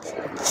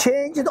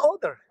 Change the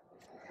order,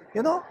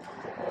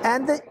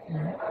 and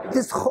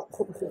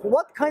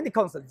what kind of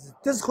council?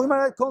 This Human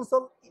Rights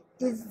Council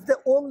is the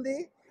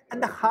only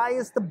and the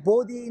highest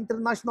body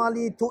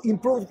internationally to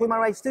improve human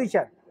rights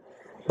situation.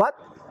 But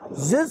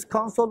this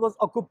council was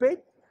occupied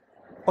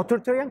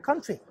authoritarian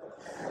country.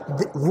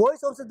 The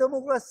voice of the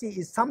democracy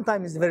is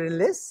sometimes very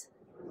less,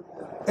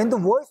 and the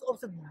voice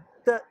of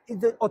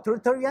the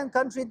authoritarian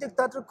country,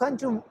 dictator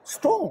country,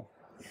 strong.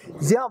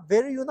 They are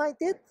very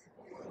united.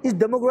 Is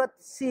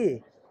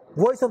democracy,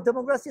 voice of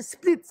democracy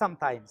split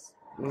sometimes.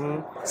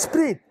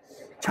 Split.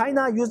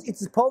 China used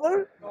its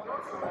power,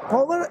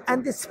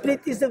 and the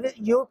split is the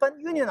European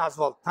Union as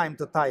well, time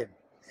to time.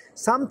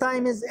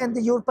 Sometimes, and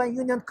the European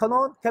Union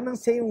cannot come and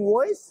say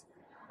voice,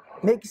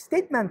 make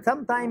statement.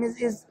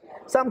 Sometimes is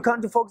some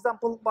country, for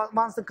example,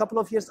 once a couple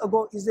of years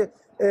ago, is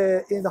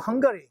in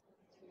Hungary,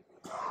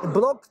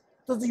 blocked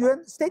to the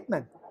UN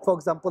statement, for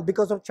example,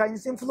 because of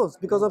Chinese influence,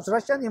 because of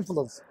Russian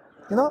influence,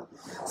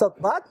 So,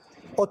 but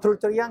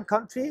authoritarian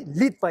country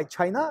led by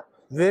China,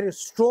 very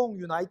strong,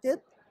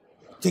 united,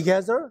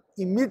 together,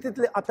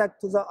 immediately attack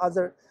to the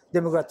other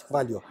democratic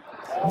value.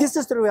 This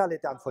is the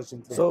reality,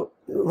 unfortunately. So,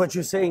 what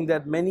you're saying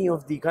that many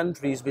of the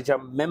countries which are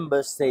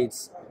member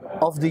states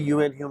of the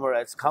UN Human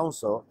Rights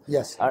Council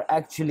are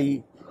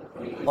actually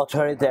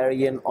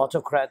authoritarian,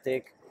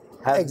 autocratic,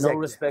 have no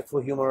respect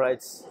for human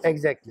rights.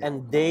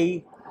 And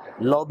they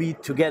lobby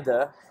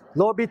together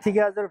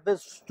with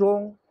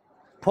strong,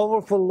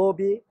 powerful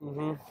lobby.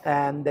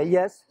 And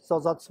so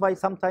that's why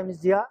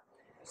sometimes they are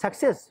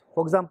success.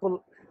 For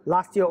example,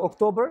 last year,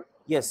 October,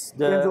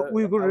 the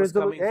Uyghur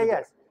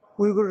resolution,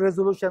 Uyghur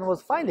resolution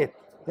was filed.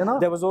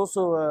 There was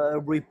also a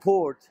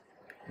report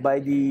by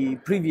the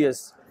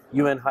previous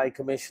UN High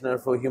Commissioner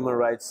for Human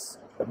Rights,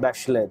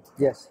 Bachelet,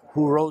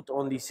 who wrote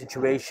on the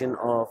situation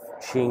of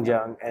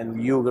Xinjiang and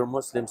Uyghur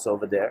Muslims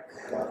over there.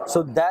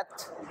 So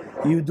that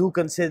you do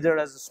consider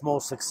as a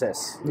small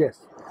success.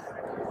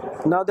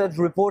 Now that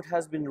report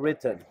has been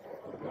written,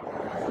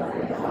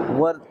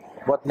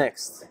 what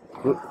next?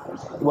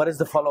 What is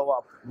the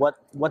follow-up?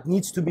 What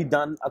needs to be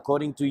done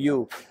according to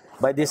you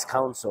by this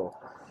council,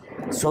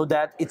 so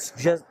that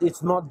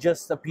it's not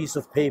just a piece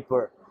of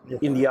paper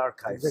in the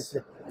archives?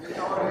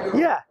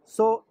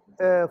 So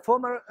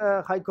former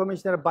High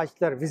Commissioner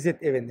Bachelet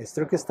visited even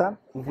Turkestan.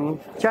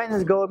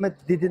 Chinese government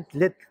didn't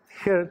let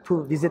her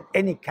to visit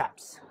any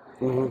camps,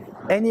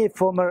 any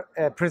former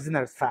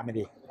prisoner's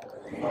family.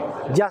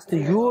 Just to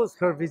use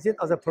her visit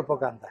as a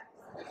propaganda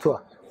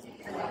tour.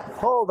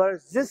 However,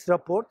 this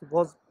report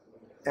was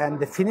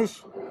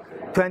finished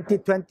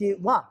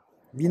 2021.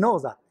 We know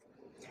that,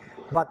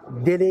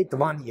 but delayed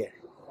 1 year.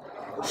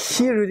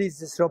 She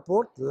released this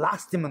report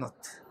last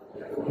minute.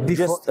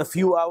 Just a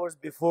few hours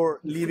before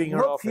leaving her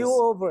not office. few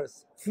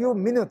hours, few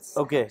minutes.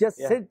 Okay, Just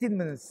yeah. 13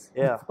 minutes.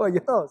 Yeah. Before,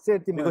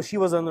 13 Because minutes. she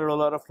was under a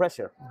lot of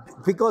pressure.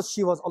 Because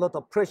she was a lot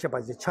of pressure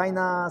by the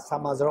China,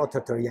 some other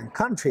authoritarian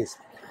countries.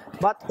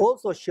 But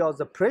also she was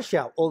the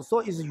pressure also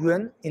is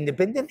UN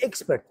independent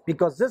expert,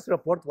 because this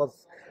report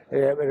was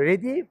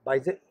ready by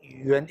the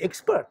UN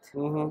expert.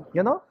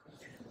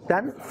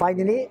 Then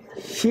finally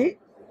she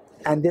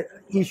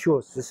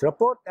issues this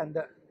report and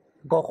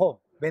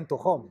went to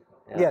home.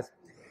 Yeah. Yes.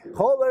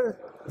 However,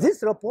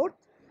 this report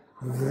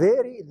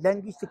very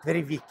linguistic,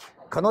 very weak,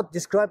 cannot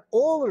describe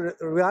all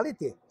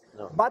reality.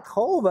 No. But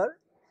however,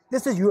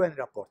 this is UN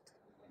report.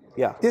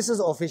 Yeah. This is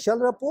official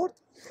report.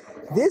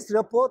 This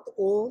report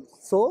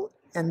also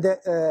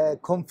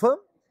confirm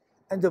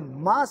and the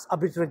mass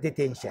arbitrary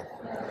detention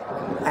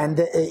and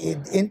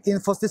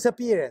enforced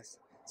disappearance.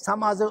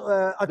 Some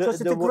other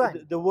atrocity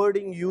crime. The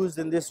wording used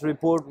in this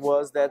report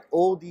was that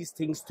all these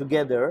things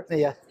together,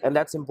 and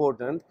that's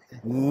important,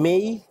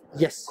 may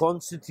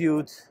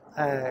constitute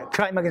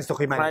crime against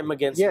humanity. Crime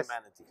against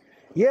humanity.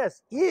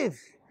 Yes,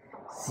 if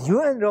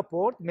UN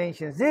report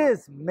mentions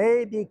this,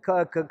 maybe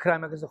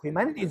crime against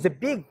humanity is a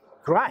big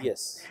crime.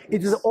 Yes.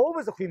 It is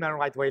always a human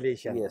rights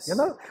violation. Yes.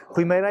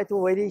 Human rights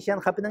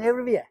violation happening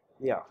everywhere.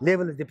 Yeah.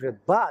 Level is different.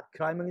 But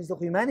crime against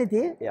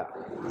humanity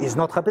is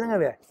not happening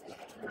everywhere.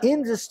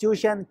 In the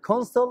situation,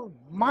 council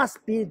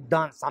must be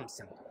done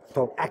something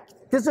to act.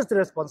 This is the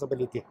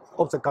responsibility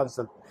of the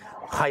council,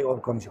 high or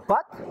commission.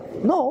 But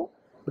no,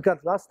 because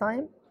last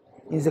time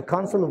in the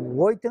council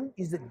voting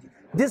is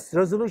this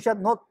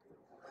resolution not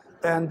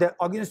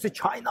against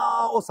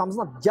China or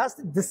something,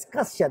 just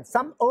discussion,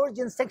 some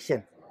urgent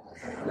section.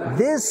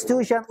 This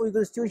situation,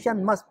 Uyghur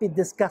situation, must be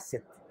discussed.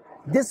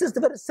 This is the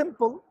very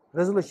simple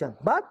resolution.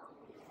 But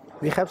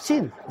we have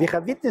seen, we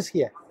have witnessed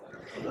here,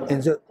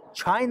 in the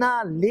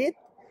China lead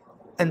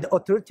and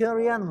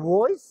authoritarian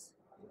voice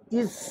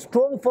is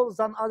stronger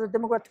than other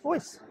democratic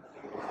voice.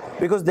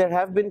 Because there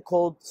have been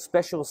called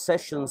special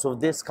sessions of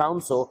this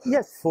council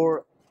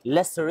for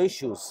lesser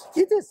issues.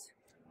 It is.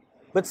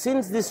 But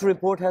since this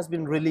report has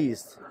been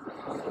released,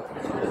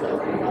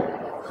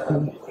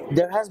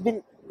 there has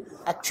been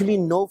actually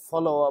no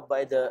follow-up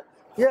by the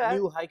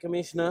new High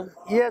Commissioner,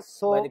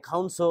 by the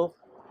Council.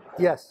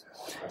 Yes.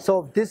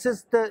 So this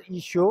is the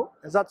issue.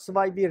 That's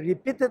why we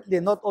repeatedly,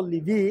 not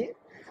only we,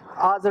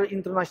 other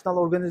international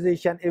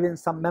organizations, even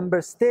some member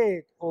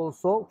states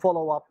also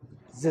follow up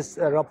this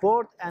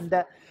report and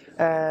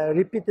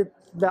repeatedly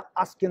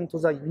asking to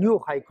the new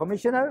High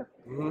Commissioner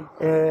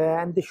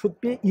and they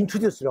should be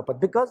introduced report,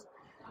 because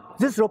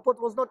this report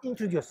was not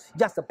introduced,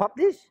 just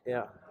published.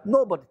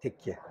 Nobody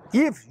take care.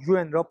 If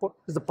UN report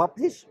is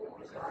published,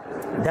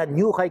 the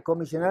new High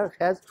Commissioner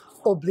has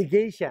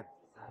obligation,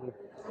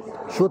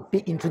 should be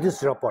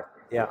introduced report.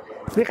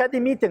 We had a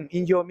meeting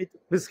in your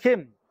meeting with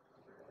him.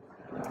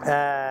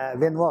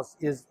 When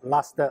is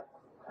last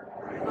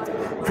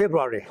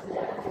February.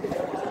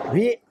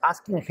 We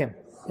asking him,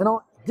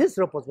 this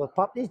report was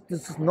published.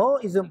 This is no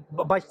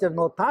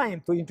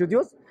time to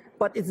introduce,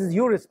 but it is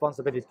your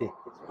responsibility.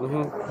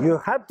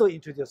 You have to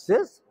introduce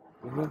this.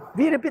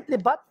 We repeatedly,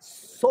 but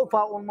so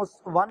far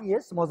almost 1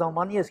 year, more than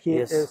 1 year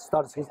he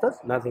starts his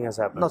test. Nothing has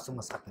happened. Nothing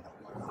has happened.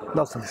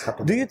 Nothing has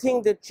happened. Do you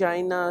think that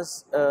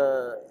China's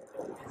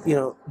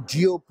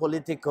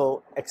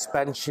geopolitical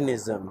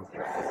expansionism,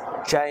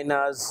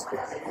 China's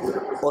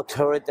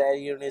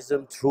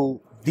authoritarianism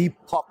through deep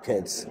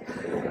pockets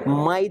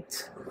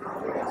might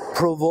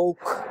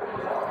provoke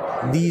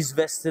these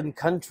Western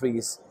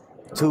countries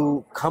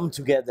to come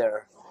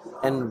together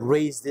and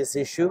raise this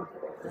issue?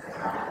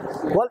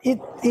 Well,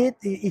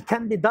 it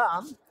can be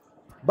done,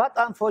 but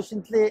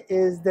unfortunately,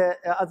 is the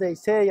as I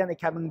say,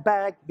 coming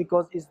back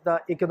because it's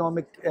the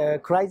economic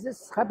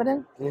crisis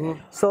happening.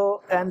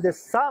 So, and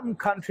some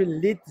country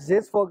lead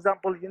this. For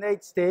example,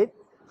 United States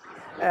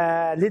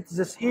leads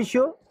this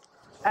issue,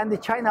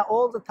 and China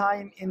all the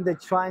time in the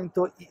trying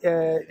to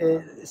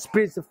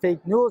spread the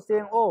fake news,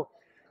 saying, "Oh,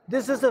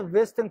 this is a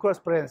Western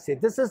conspiracy.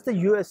 This is the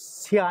U.S.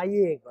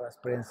 CIA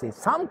conspiracy."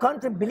 Some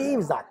country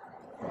believes that,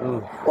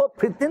 or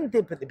pretend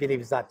to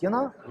believe that.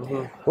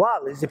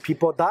 Well, it's the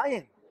people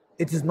dying.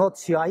 It is not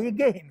CIA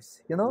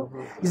games.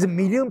 It's a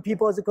million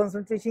people as a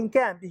concentration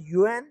camp. The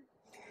UN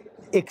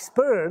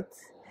expert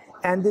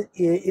and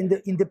in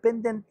the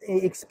independent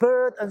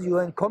expert and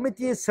UN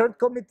committee, third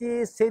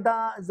committee,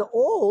 SEDA, the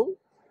all,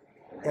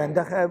 and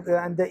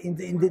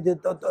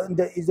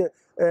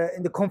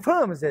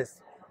confirms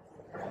this.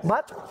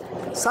 But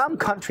some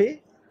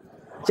country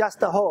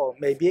just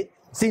maybe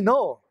say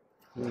no.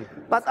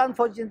 But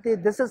unfortunately,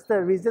 this is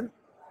the reason.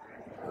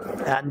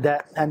 And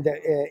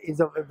is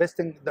a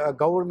Western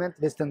government,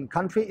 Western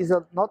country is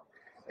not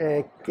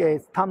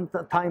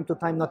time to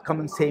time not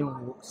coming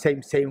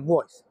same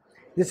voice.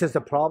 This is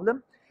the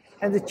problem,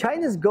 and the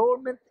Chinese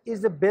government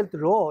is a Belt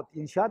Road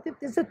initiative.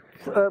 Is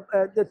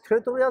the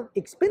territorial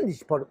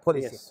expenditure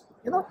policy.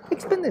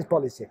 Expenditure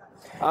policy.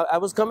 I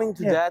was coming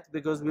to that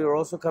because we were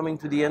also coming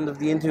to the end of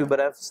the interview,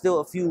 but I have still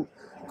a few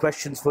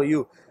questions for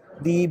you.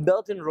 the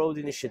Belt and Road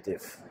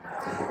Initiative.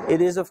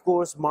 It is, of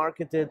course,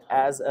 marketed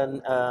as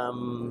an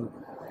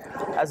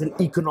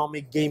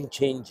economic game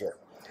changer.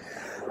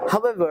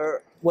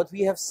 However, what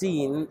we have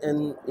seen,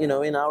 and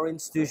in our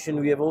institution,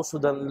 we have also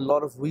done a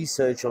lot of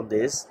research on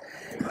this,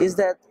 is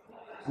that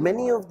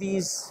many of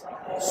these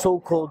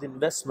so-called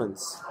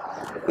investments,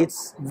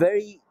 it's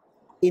very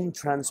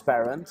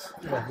intransparent.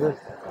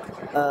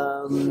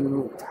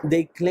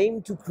 They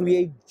claim to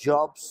create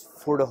jobs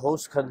for the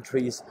host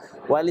countries,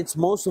 while it's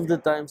most of the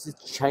times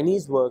it's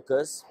Chinese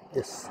workers.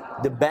 Yes.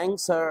 The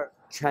banks are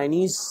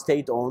Chinese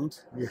state-owned.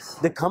 Yes.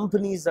 The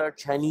companies are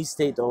Chinese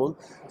state-owned.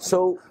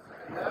 So,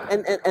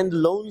 and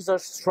loans are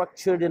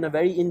structured in a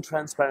very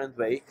intransparent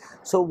way.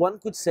 So one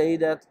could say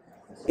that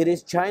it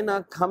is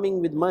China coming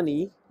with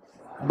money,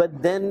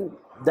 but then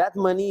that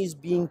money is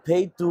being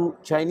paid to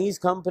Chinese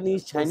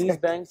companies, Chinese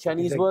banks,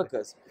 Chinese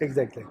workers.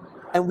 Exactly.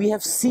 And we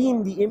have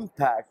seen the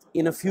impact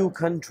in a few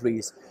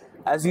countries.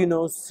 As you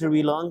know,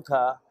 Sri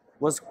Lanka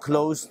was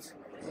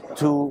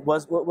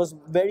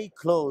very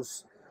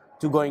close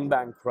to going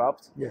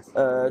bankrupt, Yes.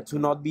 to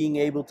not being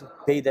able to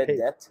pay that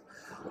debt.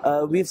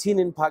 We've seen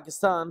in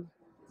Pakistan,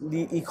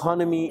 the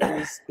economy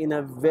is in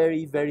a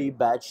very, very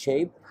bad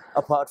shape,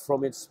 apart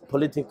from its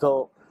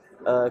political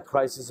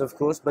crisis, of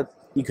course, but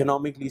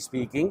economically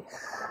speaking.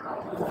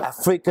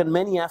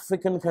 Many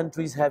African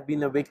countries have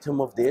been a victim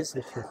of this.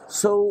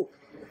 So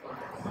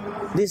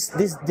this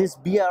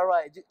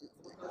BRI,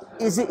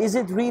 is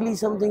it really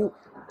something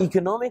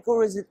economic,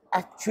 or is it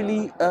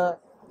actually,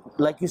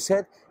 like you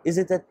said, is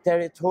it a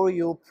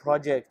territorial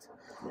project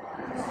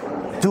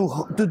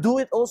to do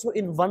it also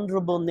in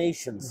vulnerable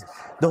nations?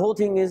 The whole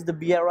thing is the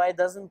BRI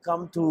doesn't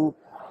come to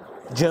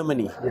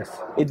Germany. Yes.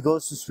 It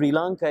goes to Sri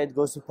Lanka, it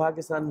goes to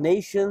Pakistan,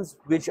 nations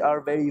which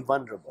are very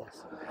vulnerable.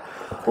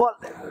 Well,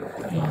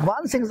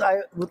 one thing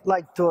I would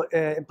like to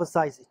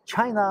emphasize,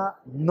 China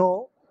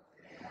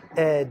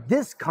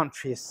these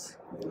countries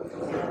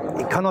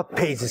cannot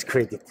pay this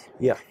credit.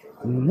 Yeah.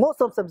 Most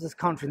of them, this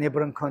country,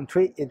 neighboring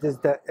country, it is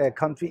the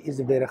country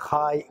is a very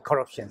high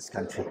corruption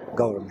country,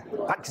 government,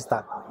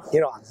 Pakistan,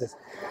 Iran.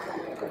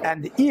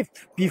 And if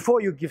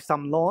before you give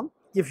some loan,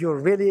 if you're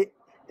really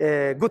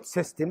good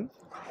system,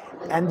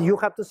 and you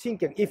have to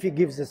think, if you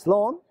give this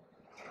loan,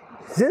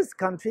 this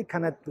country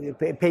cannot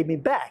pay me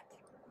back.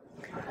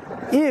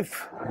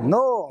 If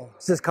no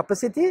this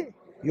capacity,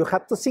 you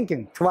have to think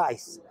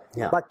twice.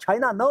 Yeah. But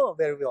China know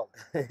very well.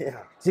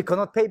 Yeah. They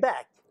cannot pay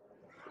back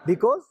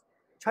because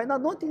China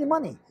not any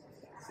money.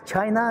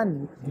 China,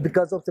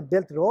 because of the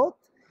Belt Road,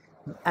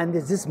 and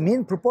this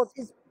main purpose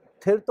is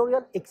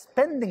territorial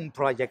expanding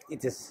project.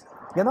 It is,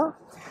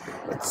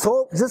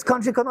 So this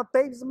country cannot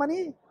pay this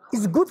money.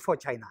 It's good for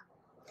China.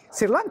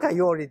 Sri Lanka,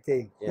 you already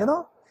think,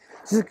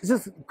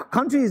 This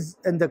country is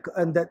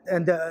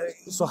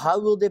So how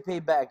will they pay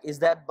back? Is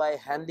that by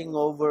handing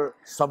over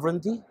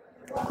sovereignty?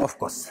 Of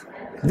course.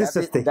 This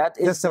is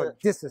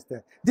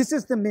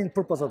the main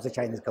purpose of the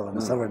Chinese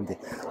government, sovereignty.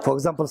 For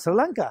example, Sri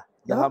Lanka,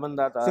 they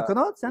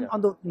cannot send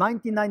under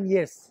 99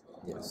 years.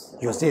 Yes.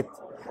 You see it.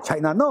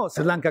 China, no,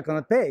 Sri Lanka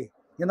cannot pay.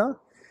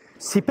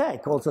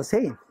 CPEC also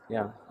same.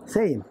 Yeah.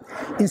 Same.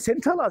 In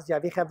Central Asia,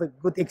 we have a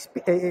good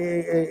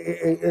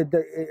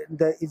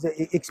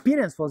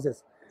experience for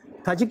this.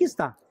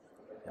 Tajikistan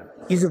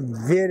is a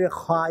very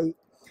high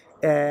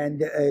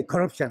and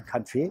corruption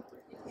country,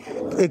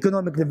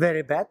 economically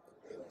very bad.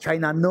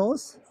 China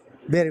knows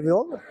very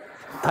well.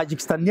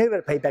 Tajikistan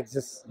never pay back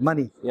this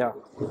money. Yeah.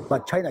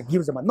 But China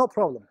gives them no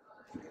problem.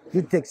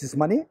 You take this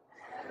money.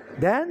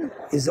 Then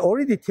it's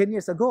already 10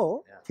 years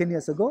ago. 10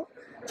 years ago,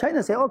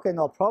 China say, okay,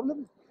 no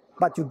problem.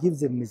 But you give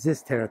them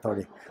this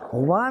territory.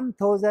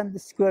 1,000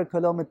 square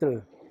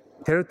kilometer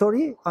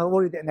territory are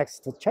already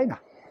annexed to China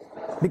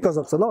because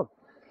of the law.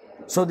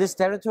 So this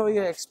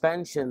territorial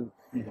expansion,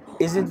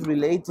 is it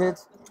related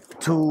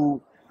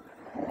to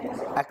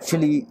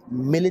actually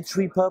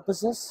military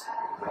purposes?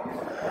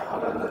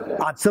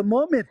 At the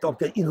moment,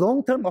 in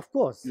long term, of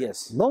course.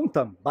 Yes. Long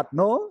term. But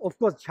no, of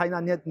course,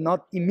 China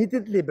not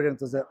immediately bring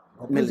to the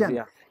military.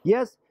 Yeah.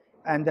 Yes.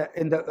 And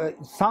in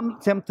some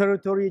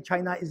territory,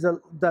 China is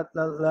the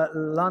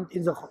land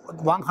is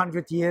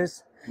 100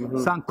 years,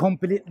 some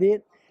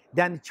completely.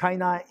 Then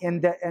China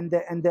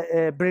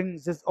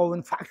brings its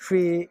own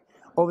factory,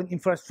 own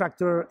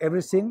infrastructure,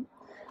 everything.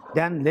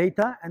 Then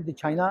later,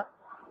 China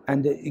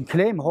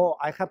claim,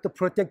 I have to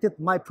protect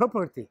my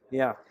property.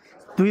 Yeah.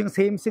 Doing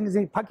same things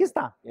in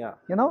Pakistan. Yeah.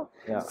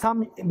 Yeah.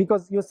 Some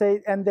because you say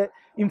the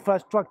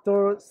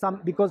infrastructure,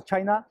 some because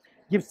China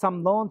gives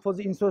some loan for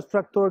the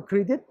infrastructure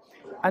credit.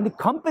 And the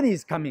company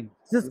is coming.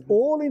 This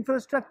all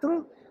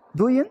infrastructure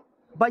doing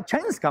by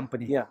Chinese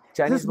company. Yeah,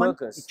 Chinese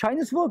workers.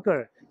 Chinese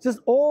worker. This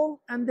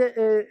all and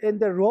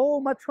the raw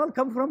material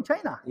come from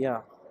China.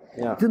 Yeah,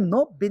 yeah. Do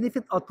no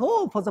benefit at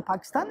all for the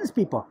Pakistani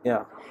people.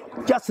 Yeah.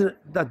 Just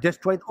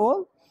destroyed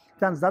all.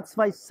 then that's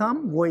why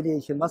some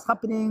violation was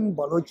happening.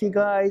 Balochi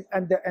guys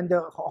and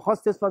the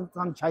hostess was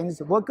some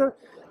Chinese worker.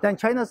 Then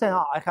China said,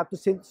 I have to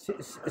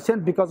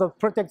send because of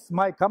protects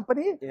my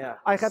company. Yeah.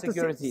 I have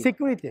Security. to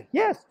security.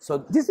 Yes.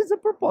 So this is a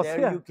purpose.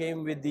 there you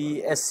came with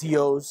the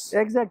SCOs,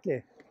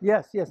 Exactly.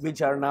 Yes.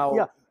 which are now.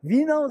 Yeah,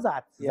 we know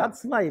that. Yeah.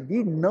 That's why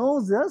we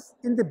know this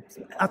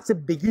at the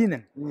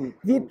beginning.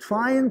 We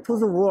trying to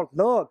the world.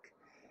 Look,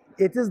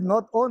 it is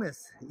not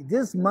honest.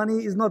 This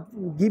money is not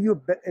give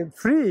you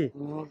free.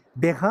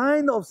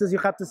 Behind of this, you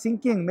have to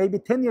thinking maybe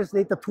 10 years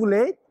later, too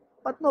late.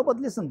 But no, but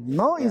listen,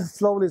 is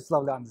slowly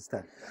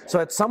understand. So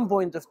at some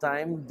point of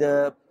time,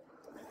 the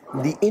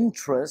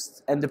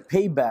interest and the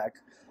payback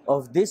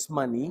of this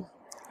money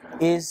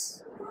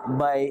is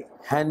by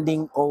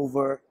handing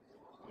over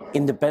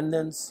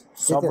independence,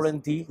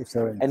 sovereignty,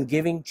 and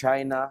giving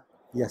China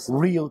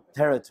real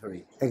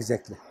territory.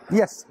 Exactly.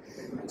 Yes.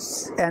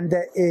 And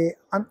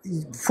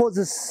for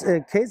this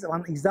case,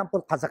 one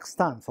example,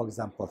 Kazakhstan, for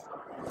example.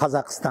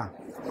 Kazakhstan.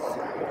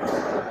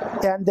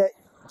 And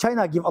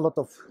China give a lot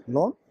of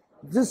loan.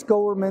 This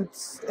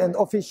government and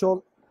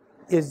official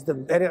is the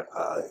very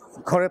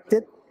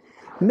corrupted.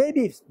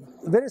 Maybe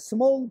very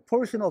small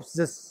portion of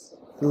this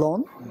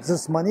loan,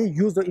 this money,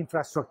 use the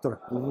infrastructure.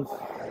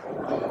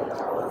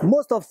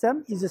 Most of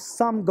them is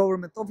some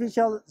government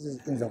official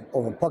in the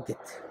own pocket.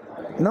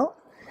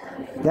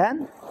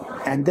 Then,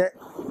 and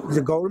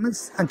the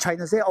governments and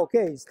China say,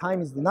 okay,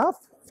 time is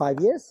enough, 5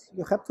 years,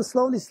 you have to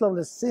slowly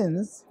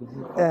since,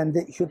 and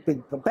it should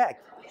be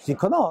back. You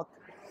cannot.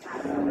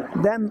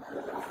 Then,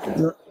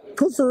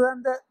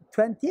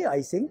 2020,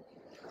 I think,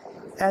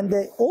 and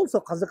also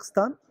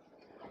Kazakhstan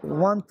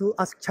want to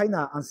ask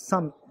China on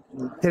some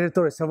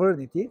territory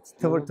sovereignty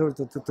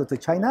to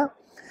China.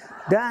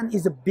 Then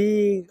is a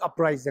big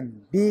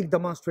uprising, big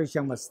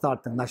demonstration was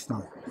started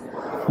national.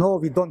 No,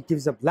 we don't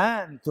give the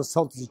land to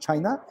South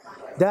China.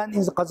 Then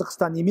in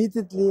Kazakhstan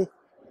immediately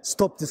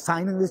stopped the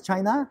signing with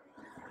China,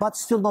 but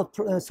still not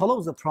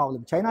solve the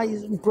problem. China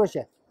is in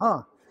pressure.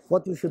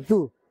 What we should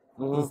do?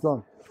 This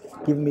loan,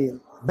 give me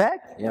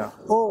back.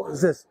 Or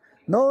this.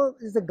 No,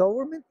 the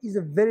government is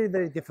a very,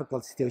 very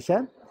difficult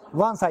situation.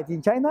 One side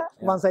in China,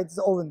 one side is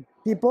own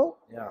people.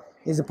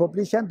 Is the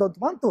population don't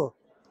want to,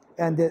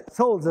 and they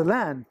sold the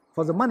land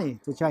for the money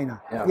to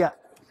China.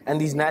 And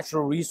these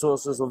natural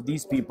resources of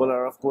these people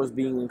are, of course,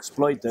 being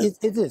exploited.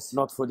 It is.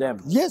 Not for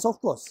them. Yes,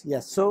 of course.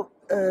 Yes. So,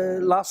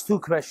 last two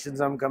questions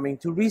I'm coming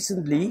to.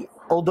 Recently,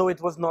 although it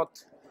was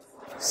not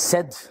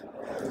said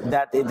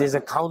that it is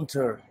a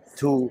counter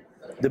to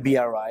the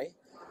BRI,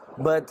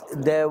 but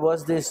there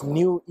was this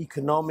new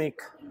economic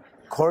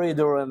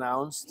corridor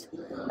announced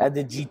at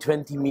the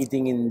G20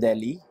 meeting in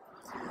Delhi.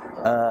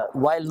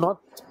 While not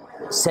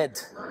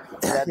said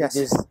that it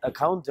is a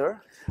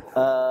counter,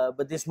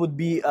 but this would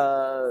be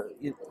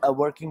a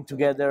working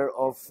together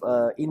of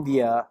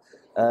India,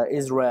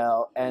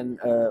 Israel, and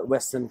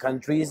Western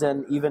countries,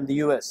 and even the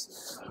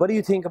US. What do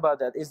you think about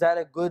that? Is that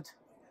a good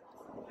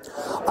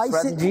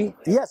strategy?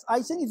 Yes,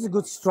 I think it's a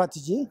good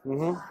strategy.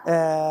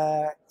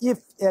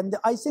 And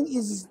I think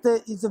is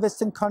the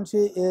Western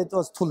country, it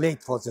was too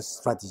late for this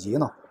strategy.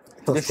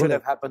 This should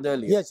have happened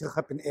earlier. Yes, it should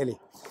happen early.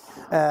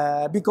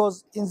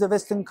 Because in the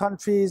Western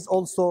countries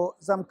also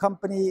some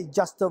company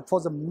just for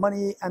the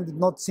money and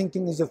not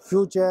thinking in the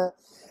future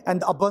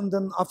and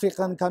abandon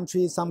African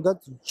countries, some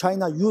got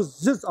China use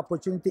this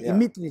opportunity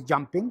immediately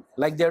jumping.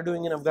 Like they're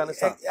doing in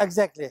Afghanistan.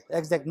 Exactly.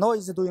 No,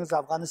 is doing in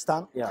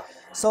Afghanistan.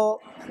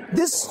 So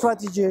this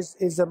strategy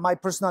is my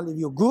personal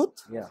view good.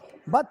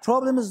 But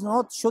problem is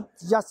not should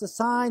just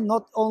sign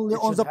not only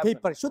on the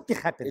paper. Should be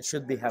happen. It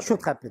should be happen.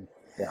 Should happen.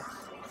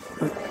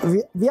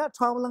 We are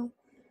traveling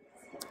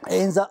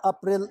in the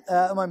April,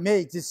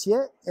 May this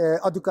year,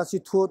 advocacy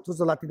tour to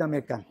the Latin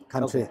American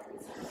country.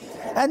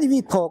 And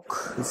we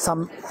talk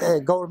some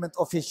government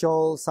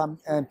officials, some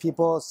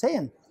people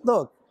saying,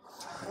 look,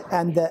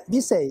 and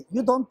we say,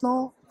 you don't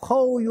know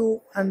how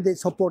you and they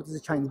support the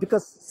China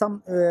because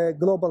some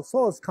global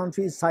source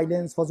country is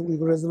silent for the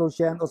Uyghur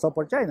resolution or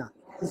support China.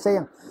 He's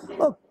saying,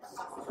 look,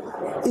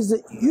 is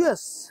the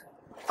US,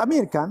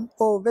 American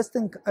or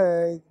Western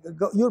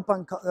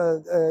European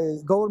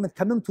government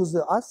coming to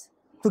us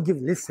to give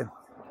listen.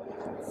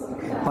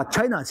 But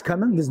China is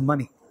coming with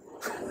money.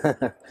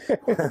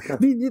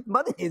 We need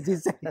money,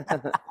 is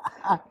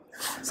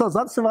so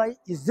that's why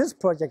this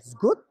project is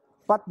good,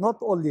 but not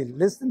only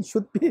listen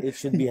should be. It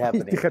should be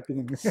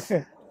happening.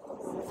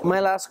 My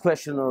last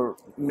question, or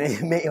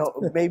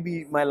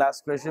maybe my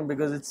last question,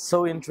 because it's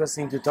so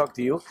interesting to talk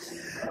to you.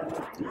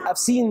 I've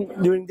seen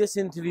during this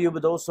interview,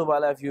 but also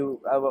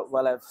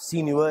while I've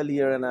seen you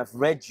earlier and I've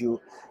read you,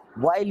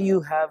 while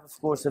you have,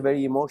 of course, a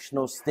very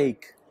emotional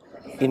stake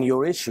in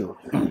your issue,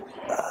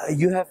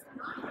 you have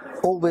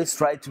always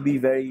tried to be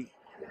very,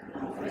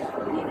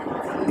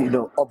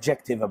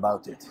 objective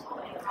about it.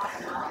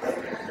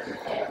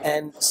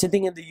 And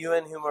sitting in the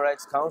UN Human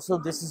Rights Council,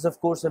 this is, of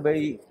course, a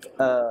very,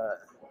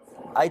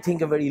 I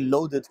think, a very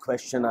loaded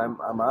question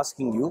I'm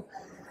asking you.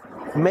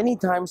 Many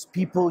times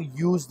people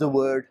use the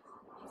word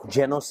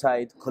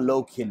genocide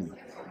colloquially.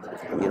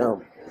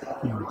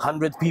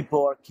 100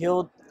 people are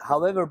killed.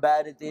 However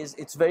bad it is,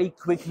 it's very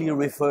quickly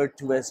referred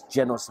to as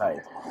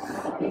genocide.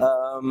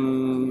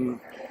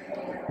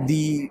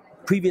 The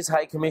previous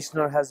High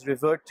Commissioner has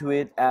referred to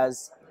it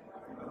as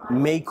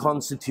may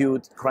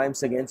constitute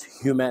crimes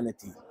against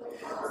humanity.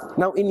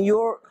 Now, in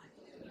your,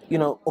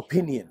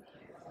 opinion,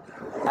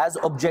 as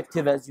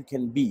objective as you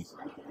can be,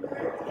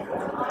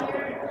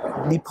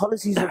 the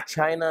policies of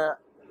China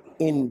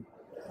in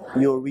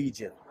your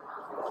region,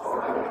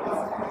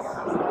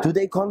 do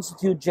they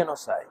constitute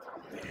genocide?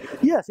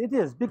 Yes, it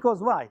is.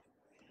 Because why?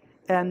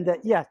 And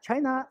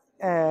China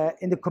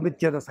commit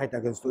genocide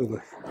against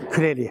Uyghurs,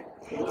 clearly.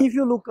 If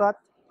you look at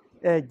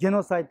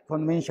genocide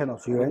convention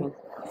of UN,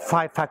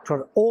 5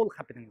 factors all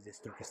happening in this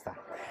Turkestan.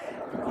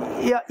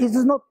 Yeah, it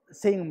is not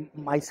saying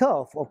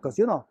myself, of course,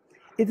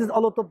 it is a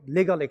lot of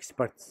legal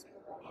experts.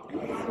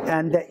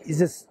 And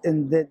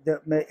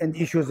and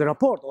issues a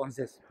report on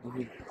this.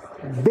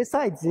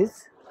 Besides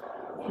this,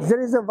 there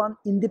is one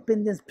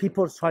independent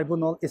people's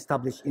tribunal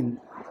established in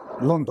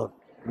London,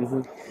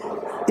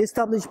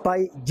 established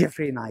by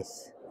Jeffrey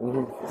Nice,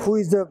 who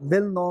is a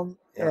well-known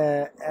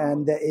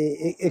and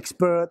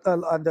expert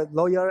and a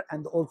lawyer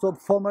and also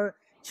former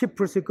chief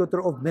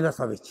prosecutor of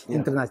Milosevic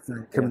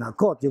International Criminal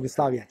Court,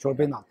 Yugoslavia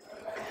Tribunal.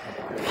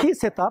 He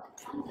set up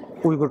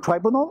Uyghur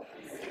Tribunal,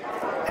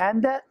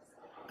 and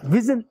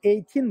within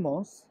 18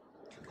 months,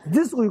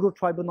 this Uyghur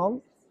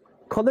Tribunal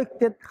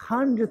collected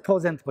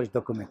 100,000 page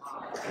documents.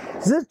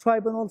 This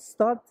tribunal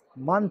start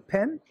one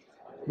pen,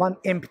 one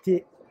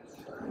empty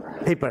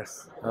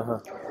papers.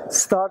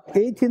 Start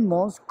 18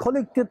 months,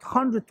 collected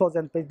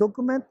 100,000 page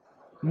document,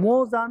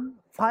 more than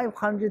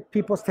 500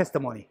 people's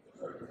testimony,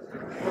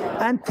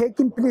 and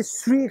taking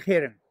place 3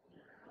 hearings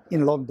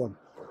in London,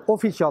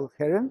 official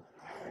hearing,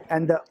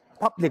 and the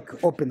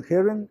public open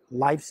hearing,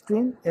 live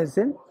stream, as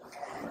in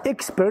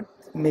expert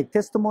make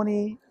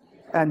testimony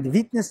and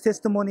witness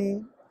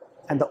testimony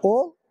and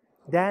all.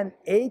 Then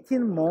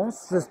 18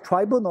 months, this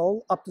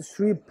tribunal up to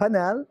 3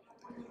 panel.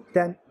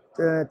 Then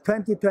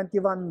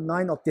 2021,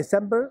 9 of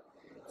December,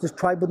 this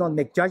tribunal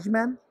make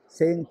judgment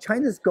saying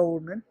China's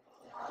government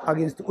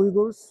against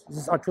Uyghurs,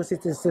 this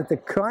atrocity is a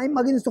crime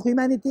against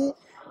humanity,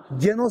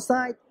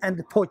 genocide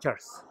and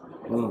tortures.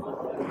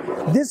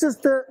 This is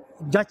the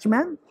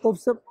judgment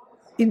of the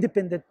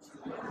independent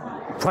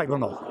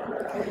tribunal.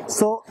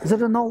 So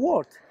there is no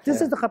word.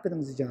 This is the happening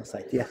of the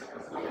genocide.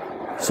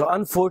 So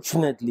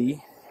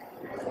unfortunately,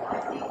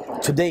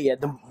 today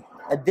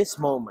at this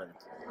moment,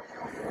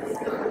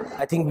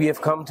 I think we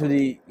have come to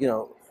the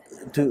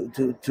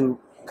to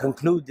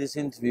conclude this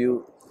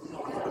interview.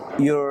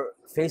 You're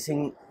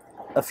facing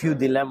a few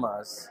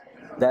dilemmas.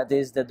 That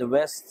is that the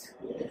West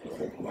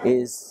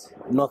is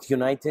not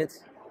united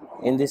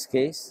in this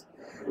case.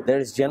 There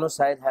is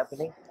genocide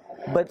happening.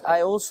 But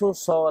I also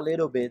saw a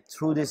little bit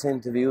through this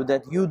interview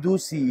that you do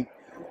see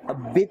a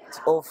bit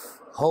of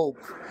hope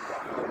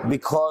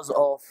because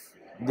of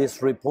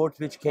this report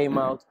which came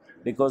out,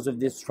 because of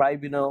this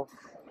tribunal,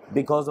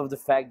 because of the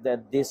fact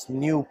that this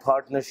new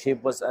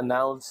partnership was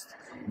announced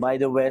by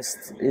the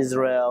West,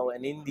 Israel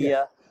and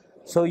India.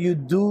 So you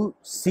do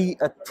see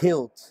a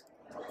tilt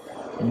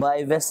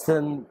by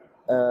Western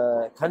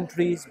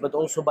countries, but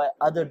also by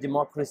other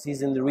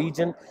democracies in the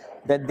region,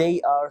 that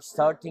they are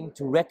starting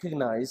to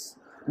recognize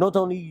not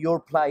only your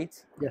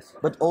plight,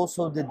 but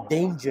also the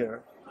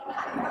danger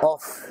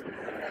of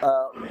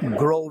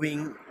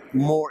growing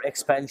more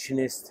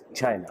expansionist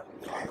China.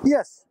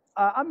 Yes,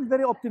 I'm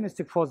very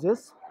optimistic for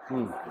this.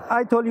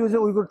 I told you the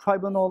Uyghur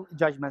Tribunal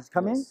judgments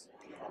coming,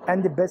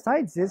 and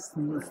besides this,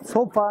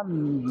 so far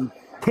 10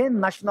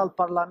 national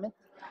parliament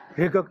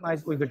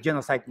recognize Uyghur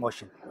genocide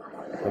motion.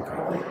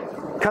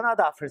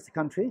 Canada, first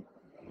country,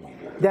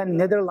 then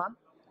Netherlands,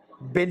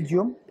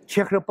 Belgium,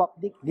 Czech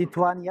Republic,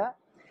 Lithuania,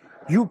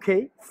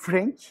 UK,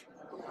 French,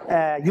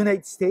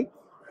 United States,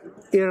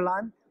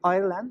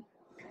 Ireland,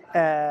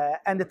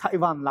 and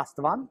Taiwan, last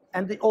one,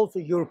 and also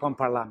European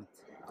Parliament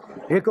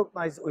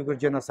recognize Uyghur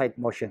genocide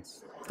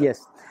motions.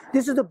 Yes,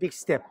 this is a big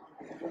step.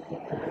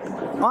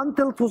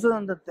 Until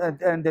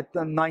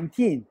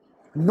 2019,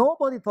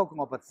 nobody talking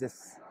about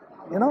this.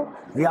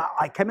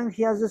 I came in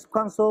here as this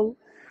council,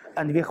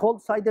 and we hold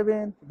side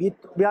event. We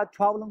are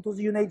traveling to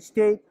the United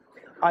States.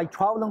 I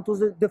traveling to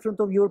the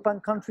different of European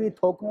countries,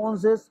 talking on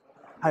this.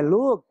 I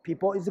look,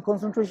 people in the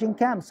concentration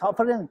camp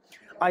suffering.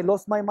 I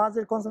lost my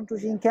mother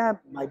concentration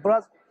camp, my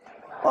brother.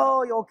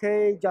 Oh,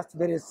 okay, just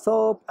very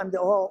soap, and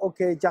oh,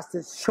 okay, just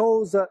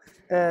shows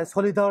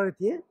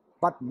solidarity,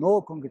 but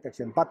no concrete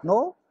action. But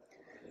no,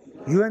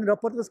 UN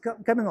report was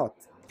coming out.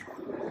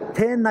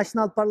 10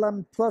 national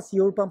parliament plus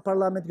European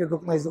Parliament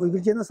recognized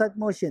Uyghur genocide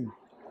motion.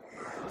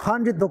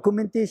 100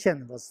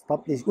 documentation was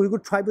published.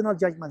 Uyghur tribunal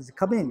judgments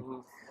coming.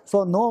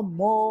 So no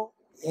more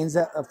in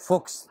the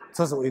focus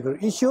to the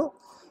Uyghur issue.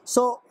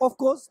 So of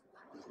course,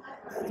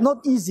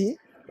 not easy,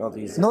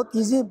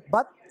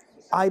 but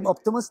I'm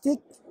optimistic.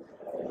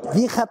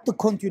 we have to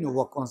continue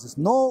work on this.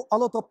 No, a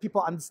lot of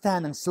people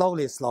understanding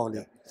slowly.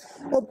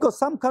 Of course,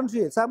 some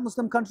countries, some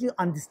Muslim countries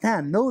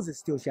understand, know the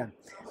situation.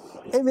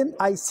 Even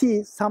I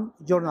see some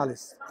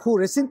journalists who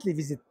recently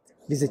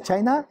visit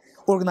China,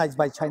 organized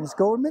by Chinese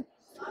government.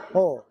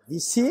 Oh, we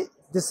see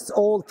this is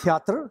all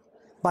theater,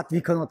 but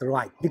we cannot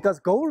write because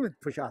government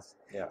push us.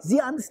 Yeah. They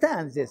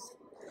understand this.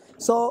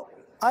 So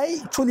I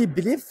truly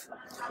believe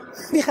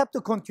we have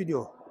to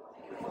continue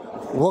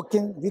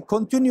working, we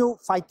continue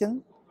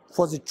fighting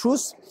for the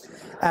truth,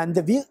 and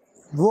we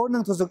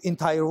warning to the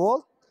entire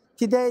world.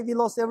 Today we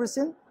lost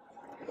everything,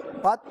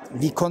 but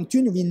we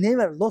continue, we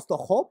never lost the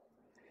hope.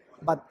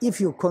 But if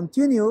you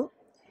continue,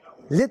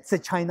 let the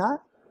China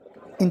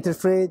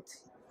interfere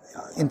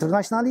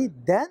internationally,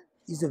 then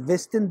is a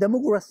Western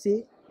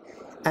democracy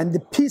and the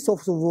peace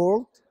of the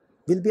world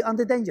will be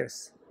under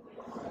dangers.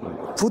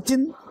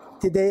 Putin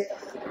today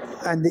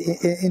and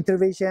the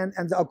intervention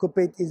and the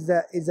occupied is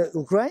the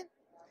Ukraine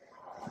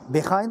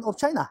behind of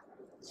China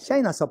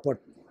support.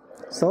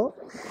 So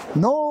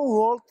no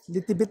world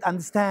little bit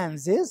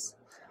understands this.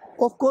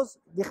 Of course,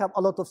 we have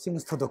a lot of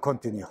things to do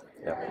continue,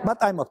 but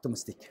I'm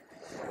optimistic.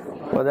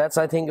 Well, that's,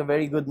 I think, a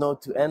very good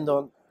note to end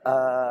on.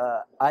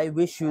 I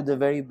wish you the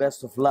very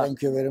best of luck.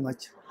 Thank you very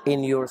much.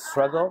 In your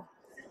struggle,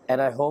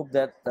 and I hope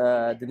that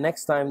the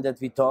next time that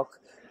we talk,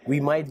 we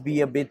might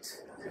be a bit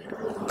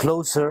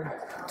closer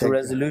to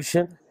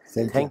resolution.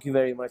 Thank you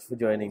very much for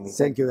joining me.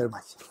 Thank you very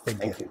much.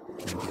 Thank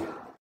you.